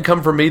 It didn't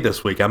come from me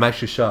this week. I'm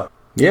actually shocked.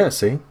 Yeah,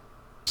 see?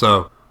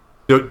 So,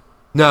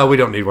 no, we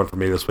don't need one from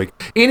me this week.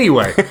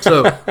 Anyway,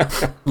 so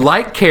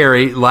like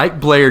Carrie, like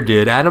Blair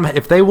did, Adam,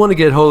 if they want to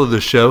get hold of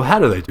the show, how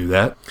do they do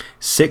that?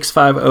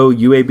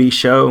 650-UAB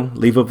show.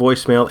 Leave a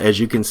voicemail. As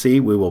you can see,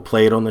 we will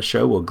play it on the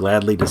show. We'll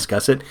gladly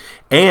discuss it.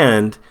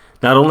 And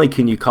not only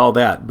can you call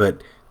that,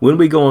 but when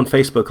we go on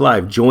Facebook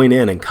Live, join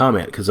in and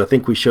comment, because I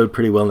think we showed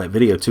pretty well in that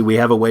video, too. We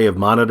have a way of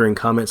monitoring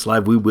comments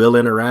live. We will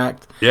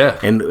interact. Yeah.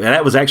 And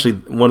that was actually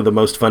one of the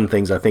most fun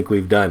things I think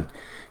we've done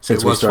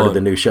since we started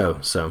the new show.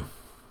 So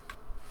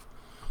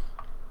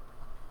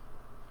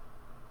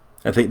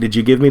I think, did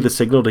you give me the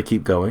signal to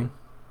keep going?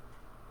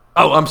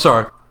 Oh, I'm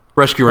sorry.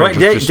 Rescue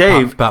Rangers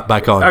Dave, popped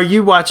back on. Are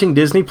you watching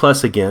Disney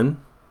Plus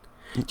again?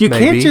 You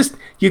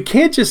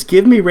can't just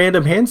give me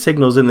random hand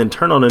signals and then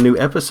turn on a new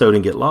episode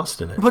and get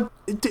lost in it. But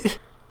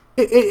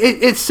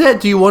it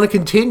said, do you want to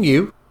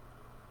continue?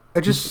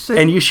 I just said,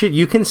 and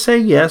you can say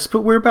yes,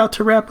 but we're about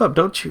to wrap up,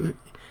 don't you?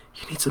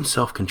 You need some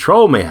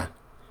self-control, man.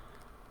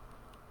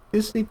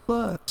 Disney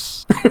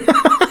Plus.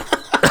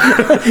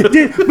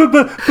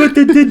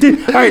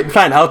 All right,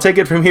 fine. I'll take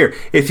it from here.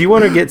 If you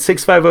want to get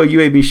 650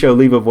 UAB Show,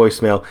 leave a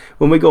voicemail.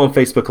 When we go on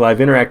Facebook Live,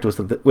 interact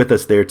with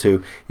us there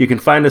too. You can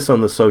find us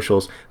on the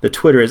socials. The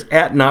Twitter is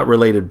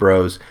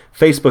 @NotRelatedBros.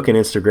 Facebook and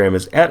Instagram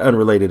is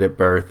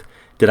 @UnrelatedAtBirth.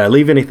 Did I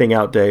leave anything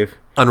out, Dave?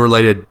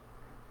 Unrelated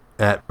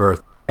at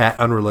birth. At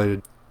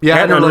unrelated.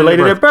 Yeah,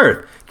 Unrelated at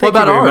Birth. What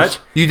about ours?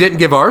 You didn't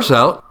give ours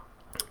out.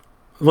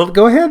 Well,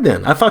 go ahead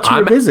then. I thought you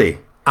were busy.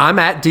 I'm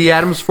at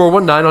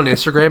DAdams419 on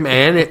Instagram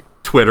and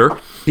Twitter.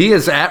 He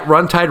is at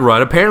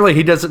RunTideRun. Apparently,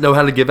 he doesn't know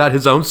how to give out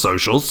his own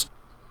socials.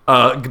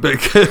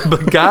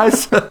 But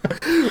guys,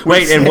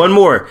 wait, and one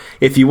more.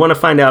 If you want to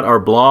find out our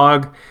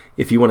blog,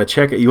 if you want to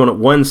check it, you want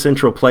one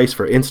central place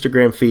for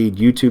Instagram feed,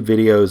 YouTube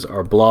videos,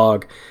 our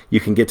blog.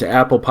 You can get to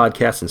Apple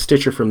Podcasts and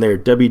Stitcher from there.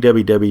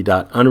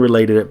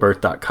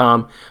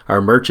 www.unrelatedатbirth.com.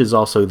 Our merch is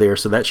also there,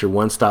 so that's your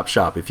one-stop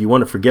shop. If you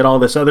want to forget all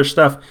this other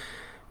stuff,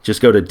 just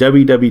go to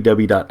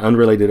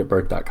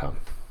www.unrelatedатbirth.com.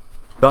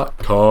 .com.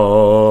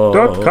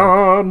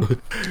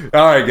 All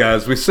right,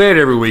 guys. We say it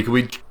every week.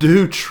 We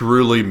do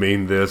truly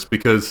mean this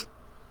because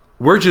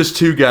we're just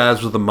two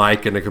guys with a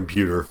mic and a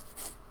computer,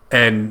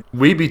 and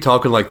we'd be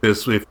talking like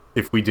this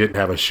if we didn't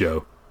have a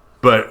show.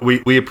 But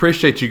we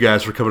appreciate you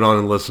guys for coming on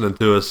and listening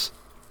to us.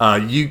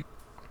 You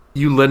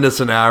lend us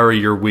an hour of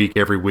your week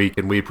every week,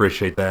 and we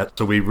appreciate that.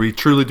 So we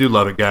truly do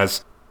love it,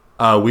 guys.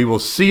 We will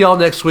see y'all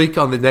next week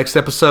on the next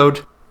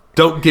episode.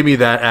 Don't give me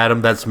that,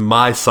 Adam. That's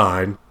my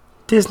sign.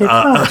 Disney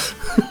Plus.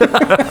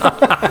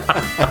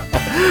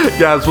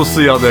 Guys, we'll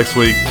see y'all next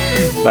week.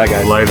 Bye,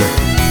 guys.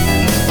 Later.